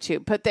egg into the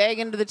tube. Put the egg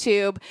into the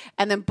tube,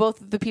 and then both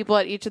of the people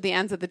at each of the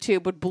ends of the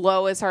tube would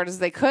blow as hard as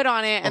they could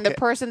on it, and the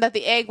person that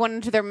the egg went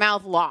into their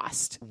mouth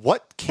lost.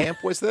 What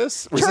camp was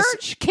this?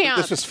 Church camp.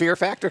 This was Fear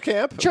Factor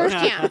camp? Church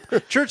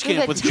camp. Church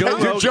camp with Joe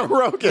Rogan. Joe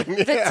Rogan.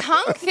 The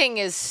tongue thing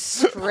is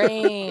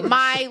strange.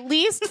 My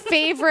least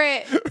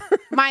favorite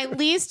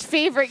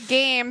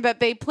game that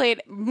they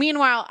played.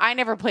 Meanwhile, I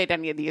never played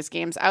any of these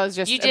games. I was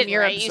just you did,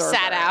 right? observer. You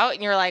sat out,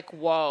 and you're like,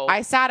 whoa.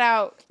 I sat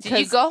out. Did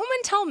you go home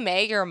and tell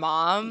May, your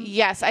mom?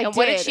 Yes, I did.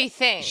 What did she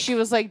think? She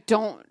was like,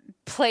 don't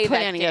play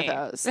any game.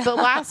 of those. The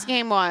last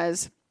game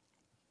was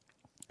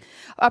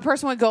a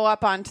person would go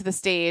up onto the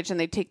stage and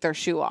they'd take their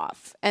shoe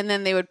off, and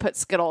then they would put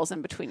Skittles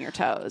in between your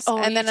toes. Oh,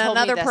 and then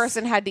another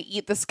person had to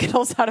eat the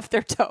Skittles out of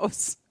their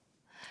toes.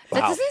 Wow.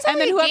 That doesn't sound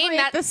And then like a whoever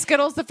game ate the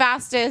Skittles the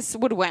fastest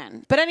would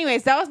win. But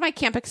anyways, that was my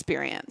camp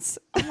experience.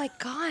 Oh my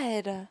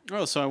God.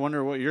 Oh, so I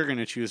wonder what you're going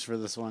to choose for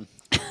this one.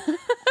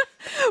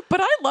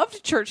 But I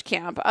loved church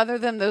camp other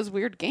than those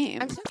weird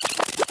games.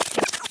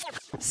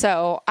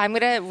 So I'm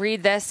going to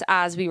read this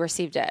as we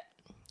received it.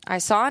 I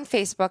saw on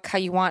Facebook how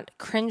you want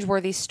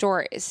cringeworthy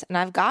stories, and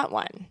I've got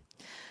one.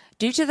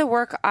 Due to the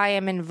work I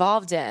am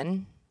involved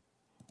in,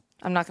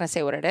 I'm not going to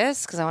say what it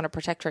is because I want to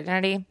protect your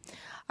identity.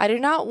 I do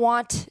not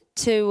want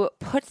to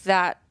put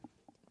that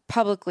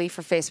publicly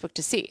for Facebook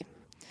to see.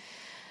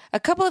 A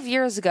couple of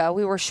years ago,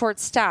 we were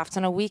short-staffed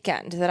on a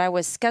weekend that I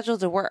was scheduled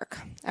to work.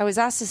 I was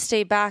asked to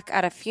stay back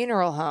at a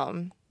funeral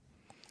home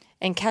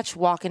and catch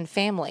walk-in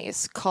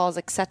families, calls,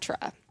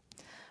 etc.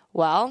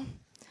 Well,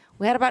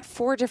 we had about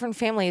 4 different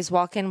families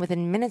walk in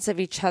within minutes of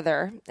each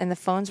other, and the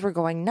phones were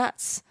going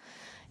nuts.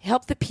 I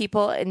helped the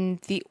people in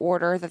the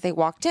order that they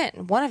walked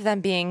in, one of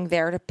them being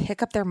there to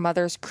pick up their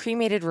mother's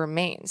cremated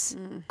remains.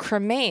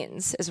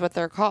 Cremains is what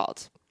they're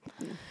called.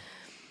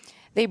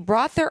 They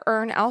brought their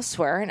urn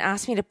elsewhere and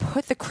asked me to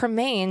put the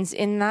cremains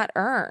in that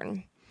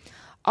urn.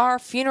 Our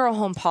funeral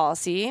home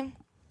policy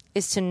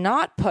is to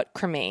not put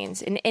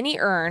cremains in any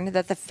urn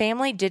that the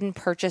family didn't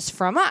purchase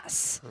from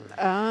us.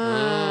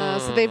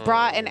 So they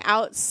brought an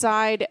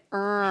outside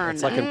urn.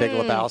 It's like in Big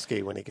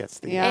Lebowski when he gets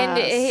the...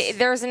 And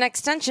there's an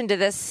extension to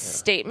this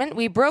statement.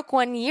 We broke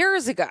one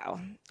years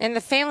ago, and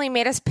the family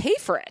made us pay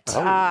for it.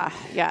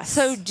 Yes.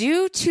 So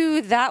due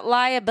to that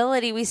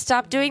liability, we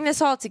stopped doing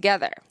this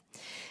altogether.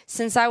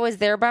 Since I was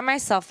there by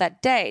myself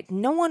that day,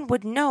 no one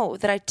would know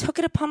that I took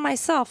it upon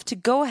myself to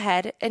go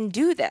ahead and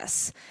do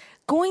this.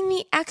 Going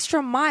the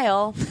extra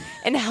mile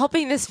and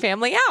helping this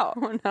family out.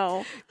 Oh,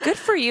 no. Good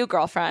for you,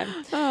 girlfriend.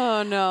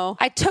 Oh, no.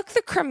 I took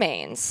the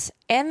cremains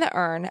and the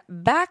urn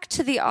back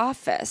to the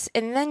office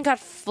and then got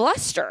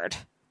flustered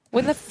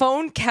when the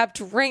phone kept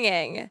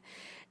ringing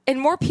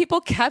and more people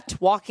kept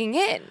walking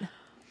in.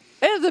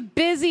 It was a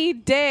busy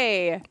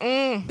day.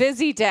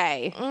 Busy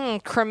day.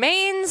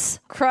 Cremains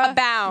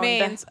abound.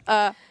 Cremains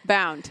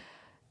abound.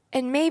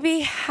 And maybe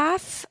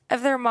half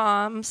of their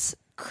mom's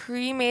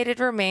cremated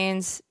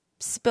remains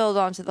spilled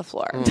onto the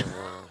floor.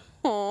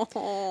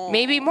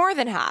 Maybe more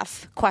than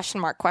half. Question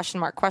mark, question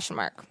mark, question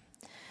mark.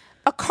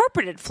 A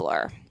carpeted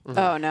floor.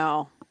 Oh,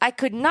 no. I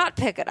could not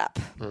pick it up.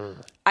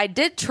 I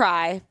did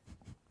try,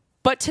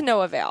 but to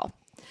no avail.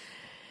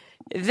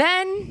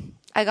 Then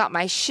I got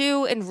my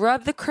shoe and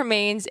rubbed the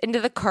cremains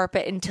into the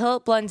carpet until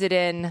it blended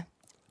in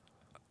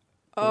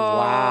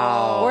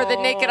Wow. Where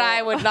the naked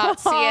eye would not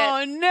see it.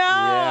 Oh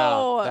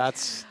no! Yeah,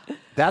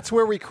 that's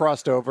where we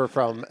crossed over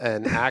from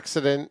an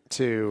accident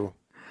to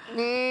So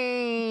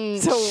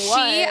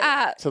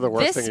what? the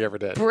worst this thing you ever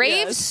did.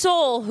 Brave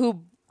soul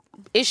who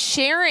is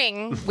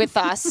sharing with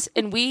us,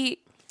 and we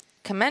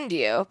commend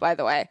you, by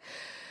the way.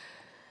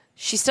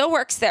 She still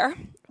works there.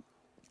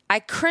 I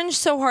cringe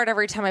so hard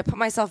every time I put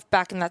myself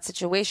back in that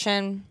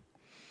situation.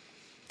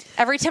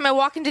 Every time I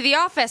walk into the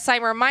office,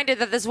 I'm reminded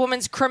that this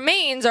woman's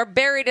cremains are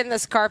buried in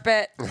this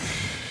carpet.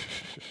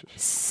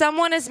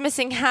 Someone is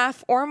missing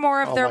half or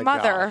more of their my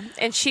mother,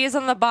 and she is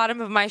on the bottom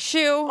of my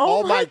shoe.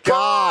 Oh my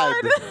God.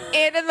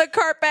 And in the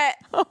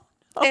carpet.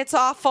 It's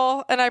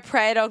awful, and I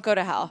pray I don't go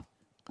to hell.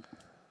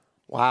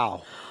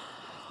 Wow.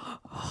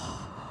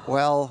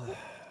 Well,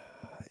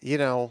 you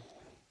know.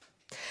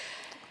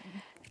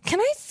 Can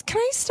I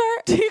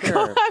start?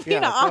 Sure.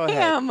 I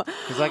am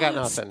Because I got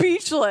nothing.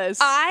 speechless.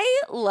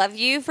 I love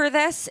you for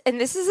this, and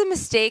this is a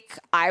mistake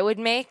I would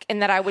make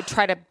and that I would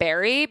try to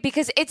bury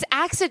because it's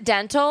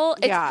accidental.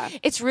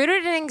 It's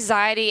rooted in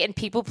anxiety and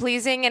people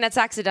pleasing, and it's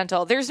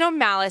accidental. There's no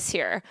malice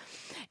here.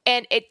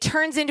 And it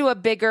turns into a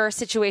bigger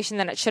situation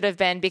than it should have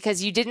been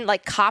because you didn't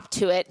cop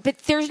to it. But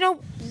there's no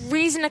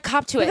reason to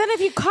cop to it. But then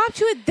if you cop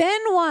to it, then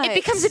what? It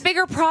becomes a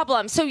bigger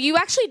problem. So you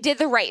actually did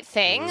the right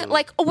thing.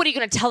 What are you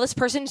going to tell this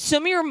person?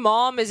 Some of your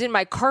mom is in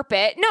my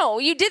carpet. No,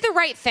 you did the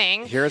right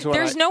thing.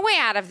 There's no way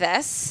out of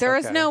this. There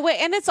is no way.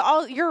 And it's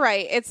all, you're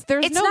right. It's no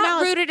not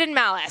malice. rooted in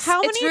malice.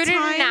 How it's many rooted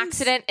in an times-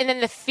 accident and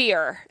then the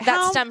fear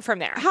that stemmed from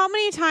there. How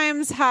many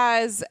times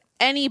has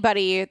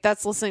anybody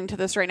that's listening to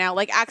this right now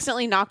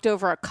accidentally knocked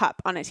over a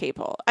cup on a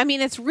table? I mean,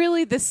 it's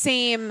really the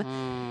same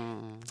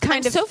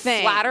kind of so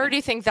thing. flattered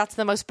you think that's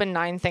the most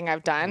benign thing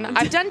I've done.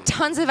 I've done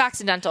tons of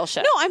accidental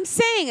shit. No, I'm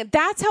saying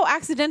that's how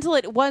accidental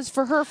it was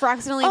for her for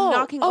accidentally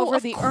knocking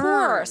over the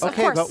urn. Of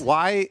Okay, course. but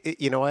why?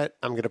 You know what?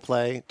 I'm going to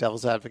play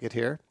devil's advocate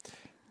here.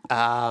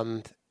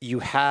 You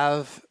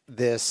have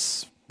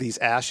these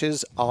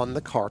ashes on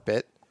the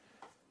carpet.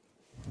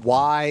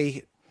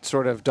 Why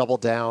sort of double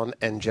down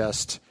and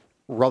just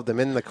rub them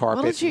in the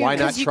carpet? Why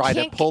not try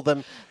to pull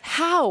them?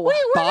 How?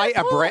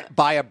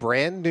 Buy a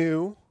brand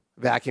new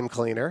vacuum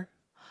cleaner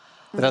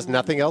that has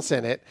nothing else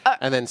in it,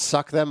 and then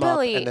suck them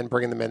Billy, up and then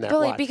bring them in there.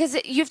 Billy, Why? because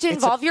you have to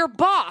involve your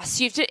boss.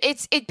 You have to.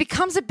 It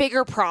becomes a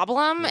bigger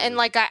problem, and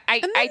I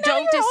And then I now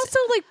don't. you're also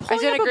I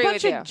pulling don't up a agree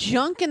bunch with of you.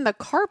 junk in the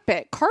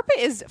carpet. Carpet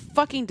is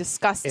fucking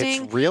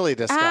disgusting. It's really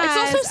disgusting.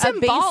 As It's also a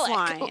symbolic.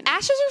 baseline.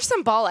 Ashes are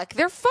symbolic.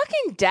 They're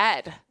fucking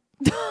dead.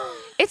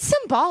 It's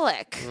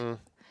symbolic.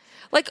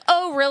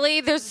 Oh,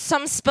 really? There's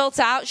some spilt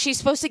out. She's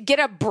supposed to get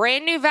a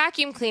brand new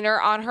vacuum cleaner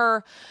on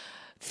her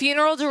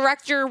funeral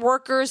director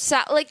workers.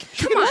 Come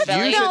on,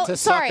 Billy. use it to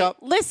suck up.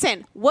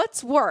 Listen,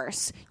 what's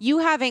worse? You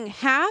having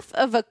half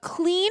of a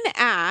clean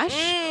ash,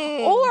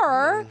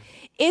 or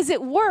is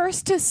it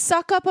worse to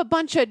suck up a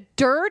bunch of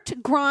dirt,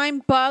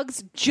 grime,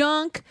 bugs,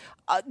 junk,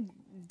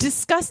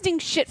 disgusting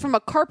shit from a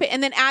carpet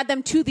and then add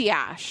them to the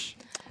ash?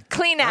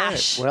 Clean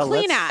ash. Well,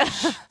 Clean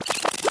ash.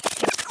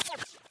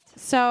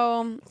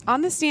 So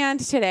on the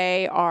stand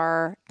today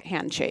are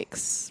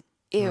handshakes.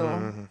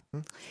 Ew.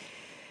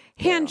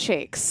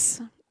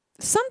 Handshakes.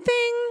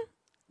 Something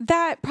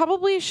that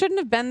probably shouldn't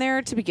have been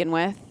there to begin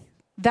with,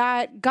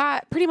 that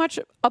got pretty much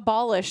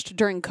abolished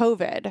during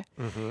COVID.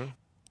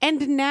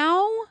 And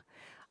now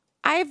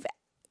I've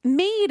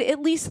made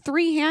at least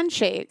 3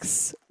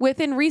 handshakes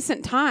within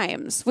recent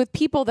times with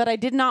people that I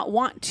did not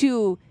want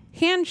to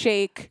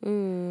handshake,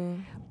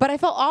 but I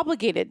felt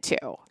obligated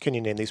to. Can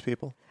you name these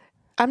people?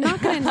 I'm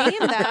not going to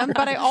name them,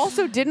 but I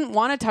also didn't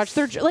want to touch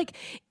their...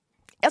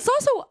 It's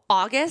also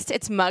August.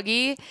 It's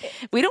muggy.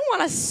 We don't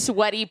want a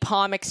sweaty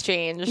palm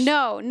exchange.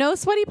 No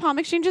sweaty palm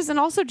exchanges. And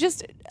also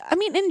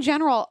in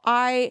general,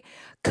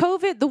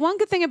 COVID, the one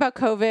good thing about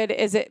COVID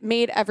is it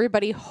made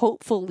everybody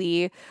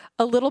hopefully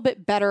a little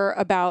bit better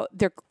about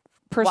their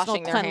personal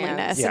Washing their cleanliness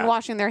hands. and Yeah.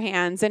 washing their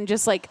hands and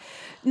just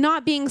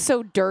not being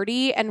so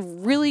dirty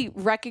and really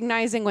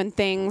recognizing when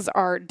things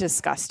are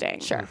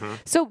disgusting. Sure.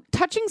 So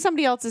touching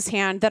somebody else's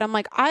hand that I'm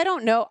I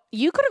don't know,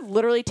 you could have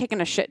literally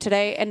taken a shit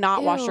today and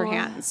not washed your Ew.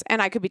 hands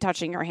and I could be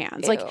touching your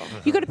hands. Ew.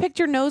 You could have picked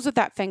your nose with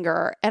that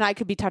finger and I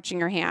could be touching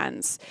your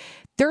hands.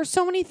 There are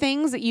so many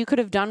things that you could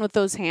have done with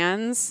those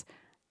hands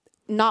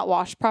not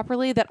washed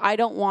properly that I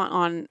don't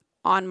want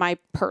on my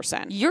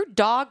person. Your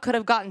dog could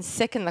have gotten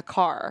sick in the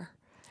car.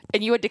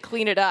 And you had to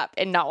clean it up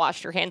and not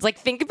wash your hands.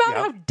 Think about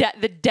how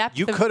the depth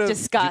You of could have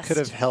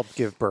disgust. helped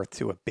give birth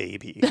to a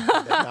baby and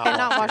And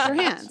not wash your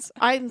hands.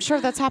 I'm sure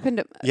that's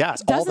happened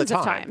Yes, all the dozens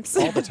of time. times.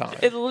 All the time.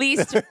 At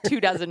least 2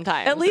 dozen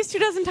times. At least 2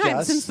 dozen times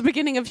Yes. since the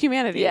beginning of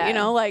humanity. Yeah.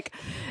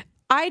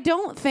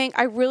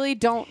 I really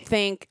don't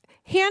think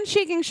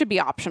handshaking should be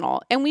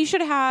optional. And we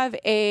should have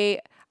a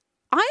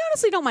I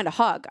honestly don't mind a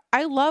hug.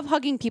 I love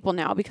hugging people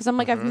now because I'm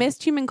like, I've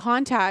missed human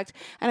contact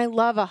and I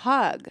love a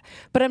hug,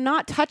 but I'm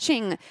not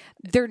touching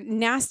their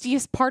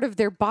nastiest part of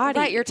their body.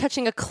 Right, you're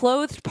touching a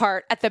clothed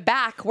part at the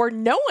back where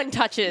no one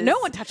touches. No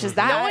one touches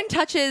that. No one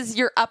touches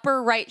your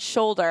upper right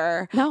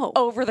shoulder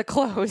over the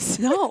clothes.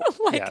 No.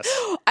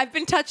 I've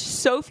been touched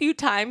so few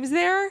times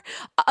there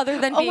other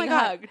than being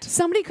hugged.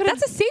 Somebody could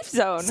That's a safe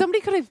zone.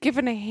 Somebody could have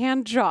given a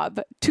hand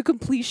job to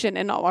completion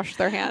and not washed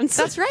their hands.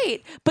 That's right.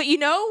 But you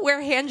know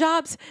where hand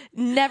jobs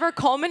never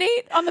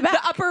culminate? On the back.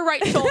 The upper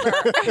right shoulder.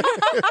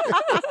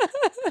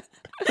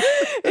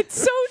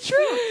 It's so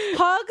true.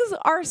 Hugs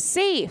are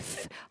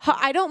safe.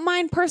 I don't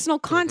mind personal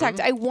contact.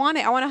 I want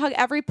it. I want to hug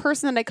every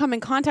person that I come in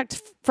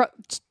contact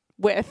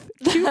with.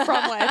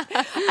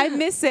 I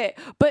miss it.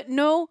 But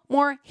no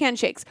more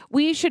handshakes.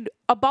 We should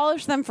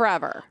abolish them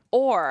forever.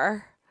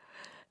 Or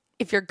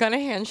if you're going to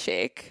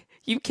handshake,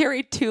 you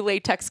carry 2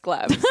 latex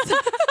gloves.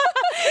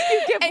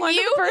 You give one to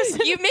the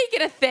person. You make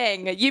it a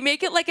thing. You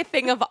make it like a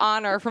thing of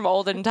honor from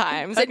olden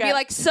times. And be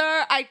like,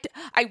 sir, I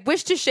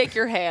wish to shake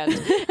your hand.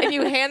 And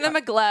you hand them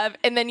a glove,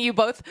 and then you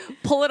both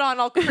pull it on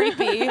all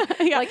creepy,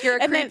 like you're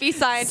a creepy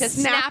scientist.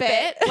 Snap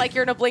it like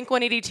you're in a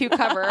Blink-182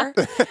 cover.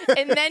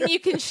 And then you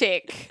can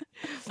shake.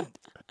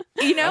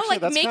 You know, Actually,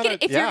 like make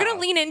it, if you're going to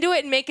lean into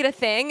it and make it a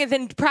thing,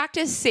 then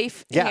practice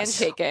safe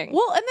handshaking.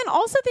 Well, and then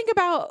also think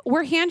about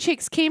where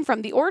handshakes came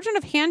from. The origin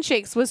of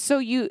handshakes was so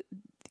you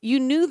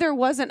knew there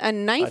wasn't a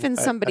knife in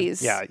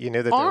somebody's you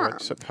knew that arm. they were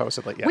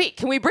supposedly. Yeah. Wait,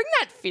 can we bring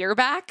that fear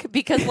back?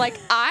 Because like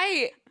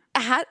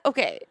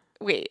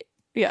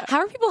Yeah. How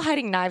are people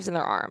hiding knives in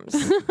their arms?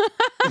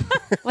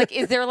 Like,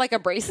 is there like a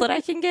bracelet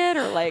I can get,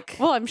 or like?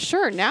 Well, I'm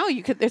sure now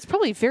you could. It's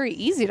probably very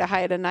easy to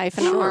hide a knife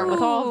in an arm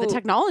with all of the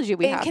technology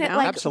we have now.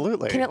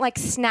 Absolutely. Can it like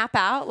snap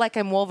out like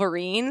I'm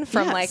Wolverine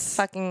from like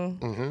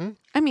fucking?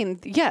 I mean,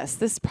 yes,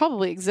 this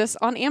probably exists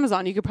on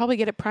Amazon. You could probably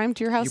get it primed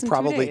to your house. You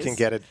probably can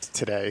get it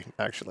today.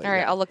 Actually. All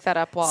right, I'll look that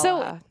up while.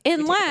 So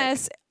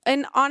unless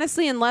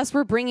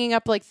we're bringing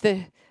up like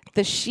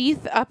the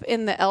sheath up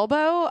in the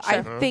elbow,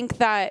 I think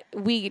that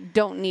we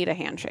don't need a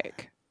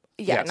handshake.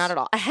 Yeah, Yes. not at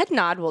all. A head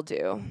nod will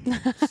do.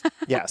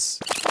 Yes.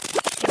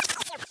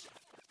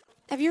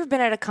 Have you ever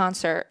been at a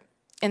concert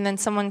and then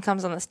someone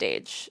comes on the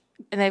stage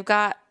and they've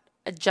got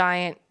a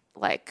giant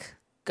like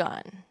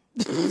gun?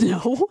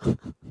 No.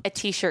 A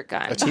t-shirt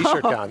gun. A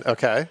t-shirt gun.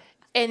 Okay.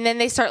 And then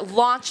they start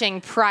launching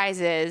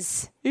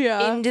prizes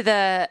into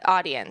the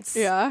audience.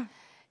 Yeah.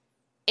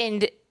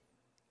 And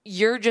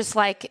you're just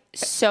like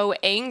so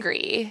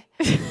angry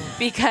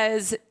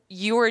because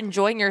you were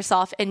enjoying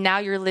yourself and now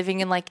you're living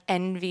in like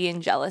envy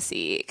and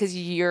jealousy because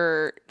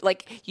you're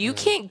like, you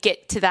can't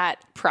get to that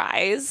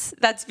prize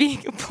that's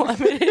being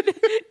plummeted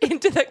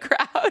into the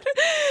crowd.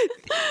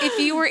 If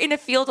you were in a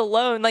field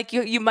alone, like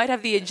you might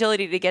have the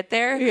agility to get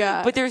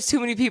there, but there's too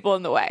many people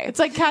in the way. It's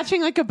like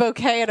catching like a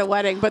bouquet at a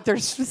wedding, but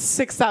there's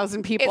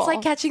 6,000 people. It's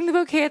like catching the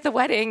bouquet at the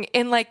wedding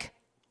and like,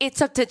 it's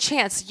up to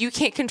chance. You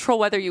can't control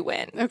whether you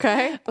win.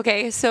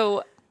 Okay.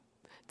 So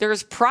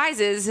there's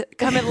prizes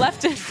coming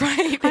left and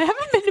right. I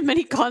haven't been to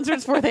many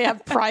concerts where they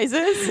have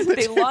prizes.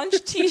 They launch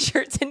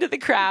t-shirts into the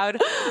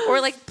crowd or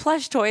like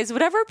plush toys,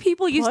 whatever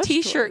people use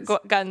t-shirt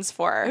guns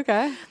for.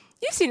 Okay.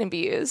 You've seen them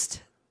be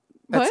used.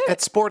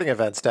 At sporting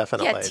events,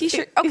 definitely. Yeah,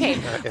 t-shirt. Okay,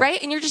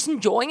 right? And you're just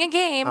enjoying a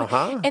game,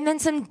 and then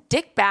some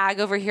dick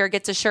bag over here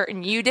gets a shirt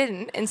and you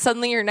didn't, and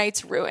suddenly your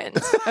night's ruined.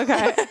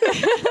 Okay.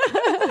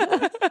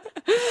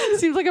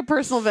 Seems like a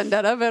personal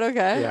vendetta, but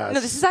okay. Yes.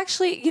 No, this is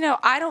actually,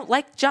 I don't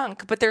like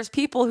junk, but there's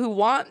people who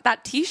want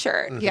that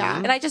t-shirt. Yeah.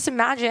 And I just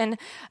imagine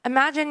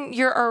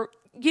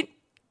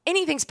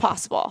anything's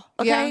possible.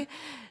 Okay. Yeah.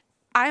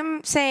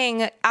 I'm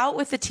saying out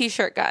with the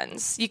t-shirt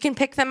guns. You can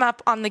pick them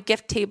up on the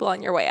gift table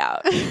on your way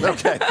out.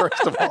 Okay,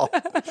 first of all,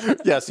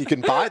 yes, you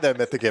can buy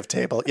them at the gift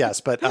table. Yes,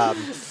 but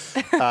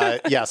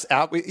yes,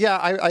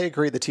 I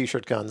agree. The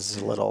t-shirt guns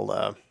is a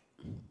little.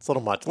 It's a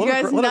little much. A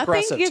little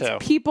aggressive nothing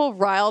gets people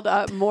riled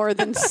up more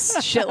than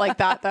shit like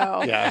that,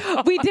 though.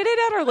 Yeah. We did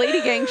it at our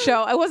Lady Gang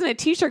show. I wasn't a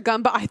t-shirt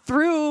gun, but I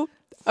threw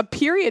a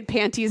period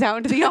panties out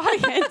into the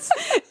audience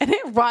and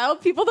it riled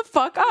people the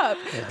fuck up.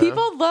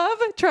 People love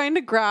trying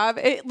to grab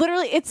it.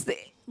 Literally, it's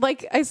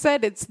like I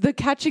said, it's the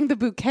catching the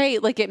bouquet.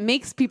 Like it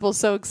makes people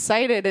so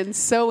excited and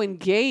so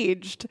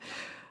engaged.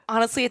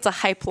 Honestly, it's a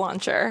hype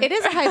launcher. It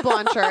is a hype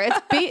launcher.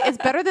 It's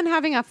better than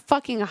having a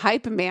fucking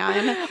hype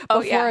man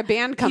before a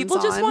band comes on.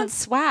 People just want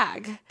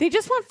swag. They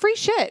just want free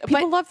shit.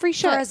 People love free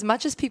shit. For as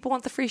much as people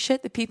want the free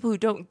shit, the people who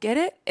don't get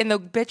it and the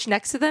bitch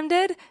next to them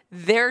did,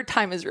 their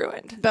time is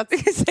ruined. That's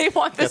because they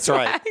want the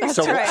swag.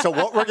 Right. So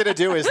what we're going to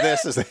do is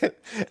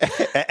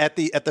at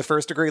the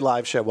First Degree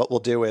live show, what we'll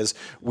do is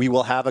we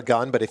will have a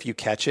gun, but if you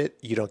catch it,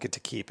 you don't get to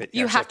keep it.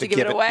 You have to give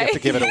it away. You have to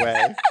give it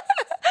away.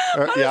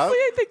 Honestly,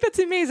 I think that's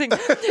amazing.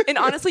 And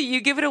honestly, you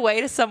give it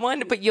away to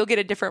someone, but you'll get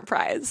a different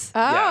prize. Oh.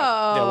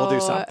 Yeah, we'll do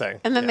something.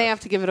 And then they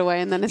have to give it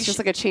away, and then it's just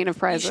like a chain of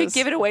prizes. You should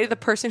give it away to the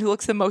person who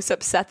looks the most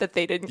upset that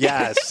they didn't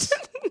get Yes.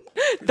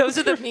 it. Those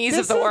are the me's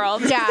of the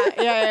world.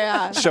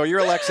 Yeah. Show your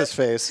Alexis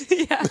face.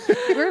 Yeah.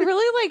 We're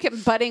really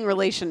like budding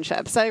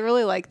relationships. I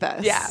really like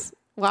this. Yeah.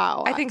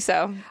 Wow. I think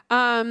so.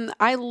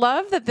 I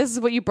love that this is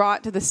what you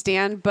brought to the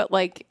stand, but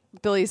like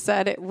Billy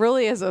said, it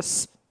really is a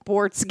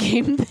sports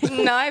game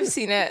thing. No, I've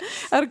seen it.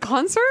 At a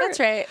concert? That's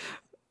right.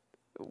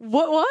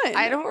 What one?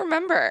 I don't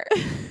remember.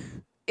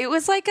 It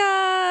was like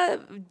a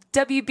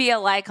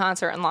WBLI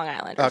concert in Long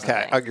Island. Or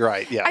Okay, something.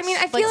 right. Yes. I mean,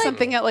 I feel like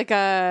something at like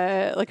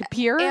a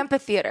pier?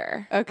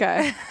 amphitheater.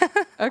 Okay.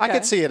 I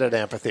could see it at an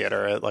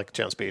amphitheater at like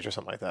Jones Beach or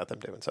something like that. Them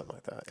doing something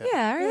like that.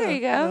 Yeah, there you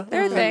go.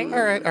 They're a thing.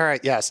 All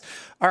right. Yes.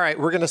 All right.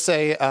 We're gonna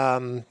say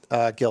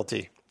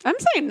guilty. I'm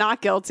saying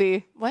not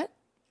guilty. What?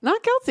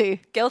 Not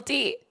guilty.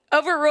 Guilty.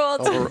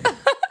 Overruled.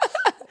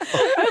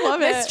 I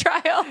love it.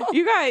 Mistrial.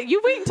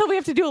 You wait until we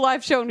have to do a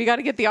live show and we got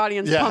to get the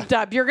audience pumped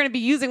up. You're going to be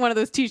using one of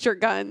those t-shirt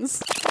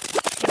guns.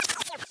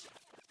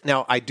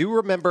 Now, I do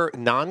remember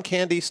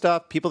non-candy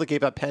stuff. People that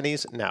gave out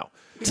pennies. No.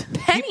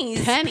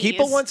 Pennies.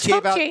 People once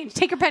Chump gave out. change.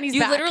 Take your pennies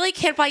You back. literally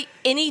can't buy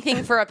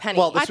anything for a penny.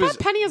 Well, I thought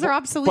pennies are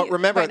obsolete But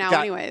remember, by now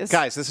anyways.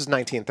 guys, this is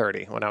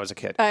 1930 when I was a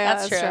kid. Yeah,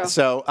 That's true.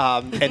 So,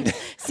 and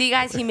See,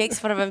 guys, he makes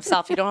fun of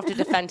himself. You don't have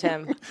to defend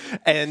him.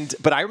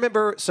 but I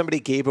remember somebody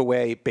gave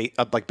away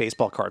like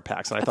baseball card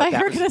packs, and I I thought thought you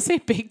that were was, going to say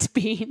baked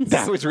beans.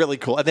 that was really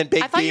cool. And then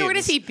baked I thought beans. you were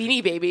going to see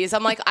Beanie Babies.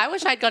 I'm like, I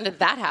wish I'd gone to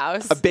that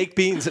house. Baked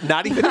beans,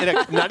 not even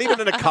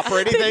in a cup or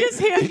anything.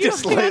 just hand you a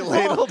handful.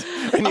 ladled,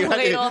 and you had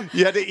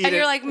to eat and it.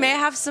 you're like, may I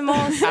have some more?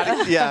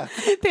 Yeah,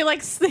 they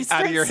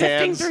start your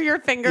sifting hands. through your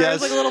fingers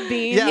Yes. like little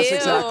beans. Yes, Ew.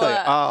 exactly.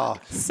 Oh,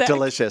 Sick.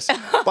 delicious.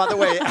 By the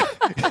way,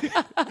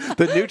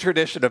 the new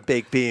tradition of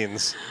baked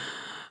beans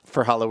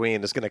for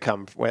Halloween is going to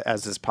come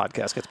as this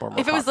podcast gets more and more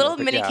If it was popular, little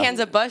but mini yeah. cans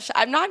of Bush,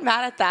 I'm not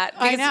mad at that.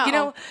 I Because,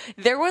 know.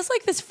 there was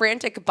like this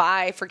frantic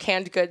buy for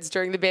canned goods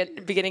during the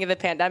beginning of the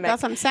pandemic.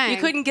 That's what I'm saying. You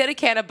couldn't get a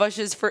can of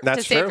Bushes to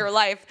That's save true. your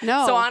life.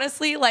 No. So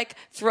honestly, like,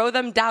 throw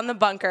them down the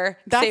bunker,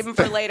 That's- save them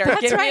for later.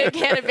 that's Give me a right.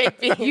 can of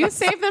baked beans. You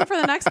save them for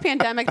the next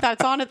pandemic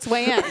that's on its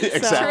way in. Exactly.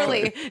 So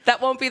Surely,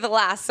 that won't be the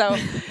last. So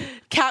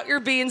count your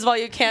beans while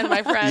you can,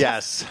 my friend.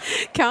 Yes.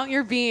 count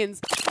your beans.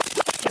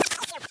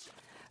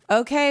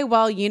 Okay,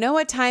 well, you know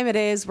what time it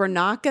is. We're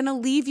not going to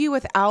leave you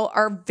without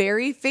our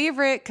very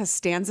favorite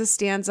Costanza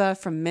stanza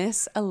from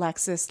Miss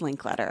Alexis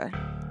Linkletter.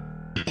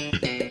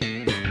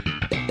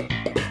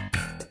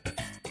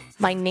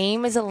 My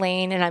name is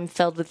Elaine, and I'm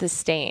filled with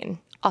disdain.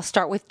 I'll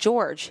start with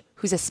George,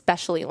 who's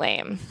especially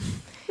lame.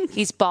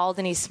 He's bald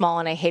and he's small,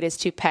 and I hate his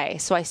toupee,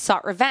 so I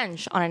sought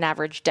revenge on an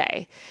average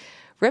day.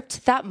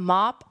 Ripped that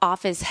mop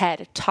off his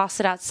head, tossed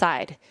it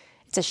outside.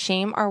 It's a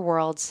shame our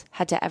worlds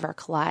had to ever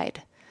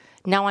collide.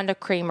 Now on to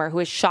Kramer, who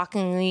is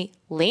shockingly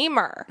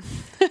lamer.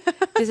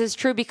 This is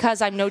true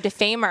because I'm no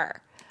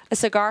defamer. A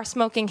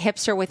cigar-smoking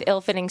hipster with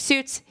ill-fitting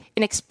suits,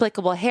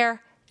 inexplicable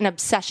hair, an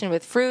obsession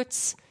with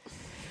fruits.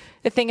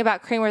 The thing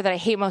about Kramer that I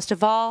hate most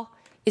of all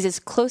is his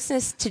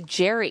closeness to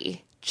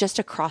Jerry, just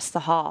across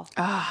the hall.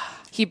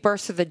 He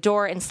bursts through the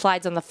door and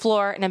slides on the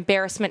floor, an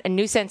embarrassment, a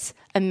nuisance,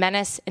 a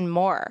menace, and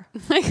more.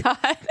 Oh my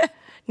God.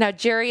 Now,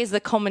 Jerry is the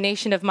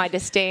culmination of my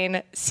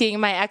disdain. Seeing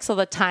my ex all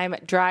the time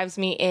drives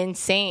me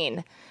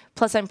insane.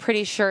 Plus, I'm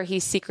pretty sure he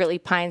secretly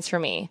pines for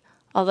me,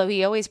 although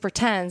he always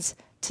pretends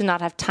to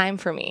not have time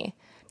for me.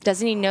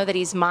 Doesn't he know that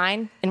he's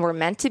mine and we're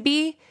meant to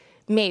be?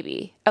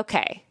 Maybe.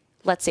 Okay,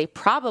 let's say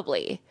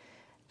probably.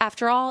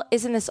 After all,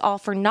 isn't this all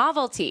for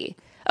novelty?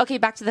 Okay,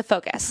 back to the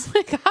focus.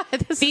 Oh my God,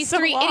 this These is so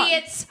three long.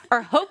 idiots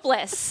are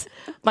hopeless.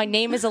 My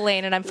name is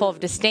Elaine and I'm full of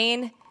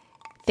disdain.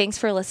 Thanks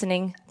for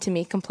listening to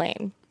me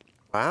complain.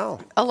 Wow.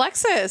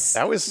 Alexis.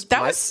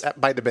 That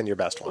might have been your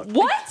best one.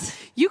 What?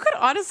 You could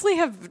honestly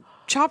have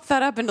chopped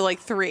that up into like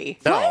 3.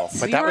 No,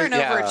 but You that were was an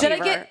yeah. overachiever. Did I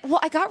get? Well,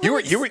 I got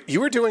really. You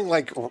were doing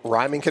like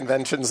rhyming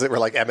conventions that were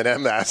like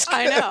Eminem-esque.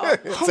 I know.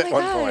 Oh at my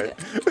one God.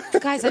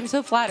 point. Guys, I'm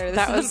so flattered. This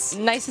That is was- the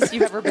nicest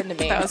you've ever been to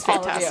me. That was All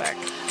of you.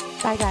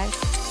 fantastic. Bye,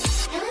 guys.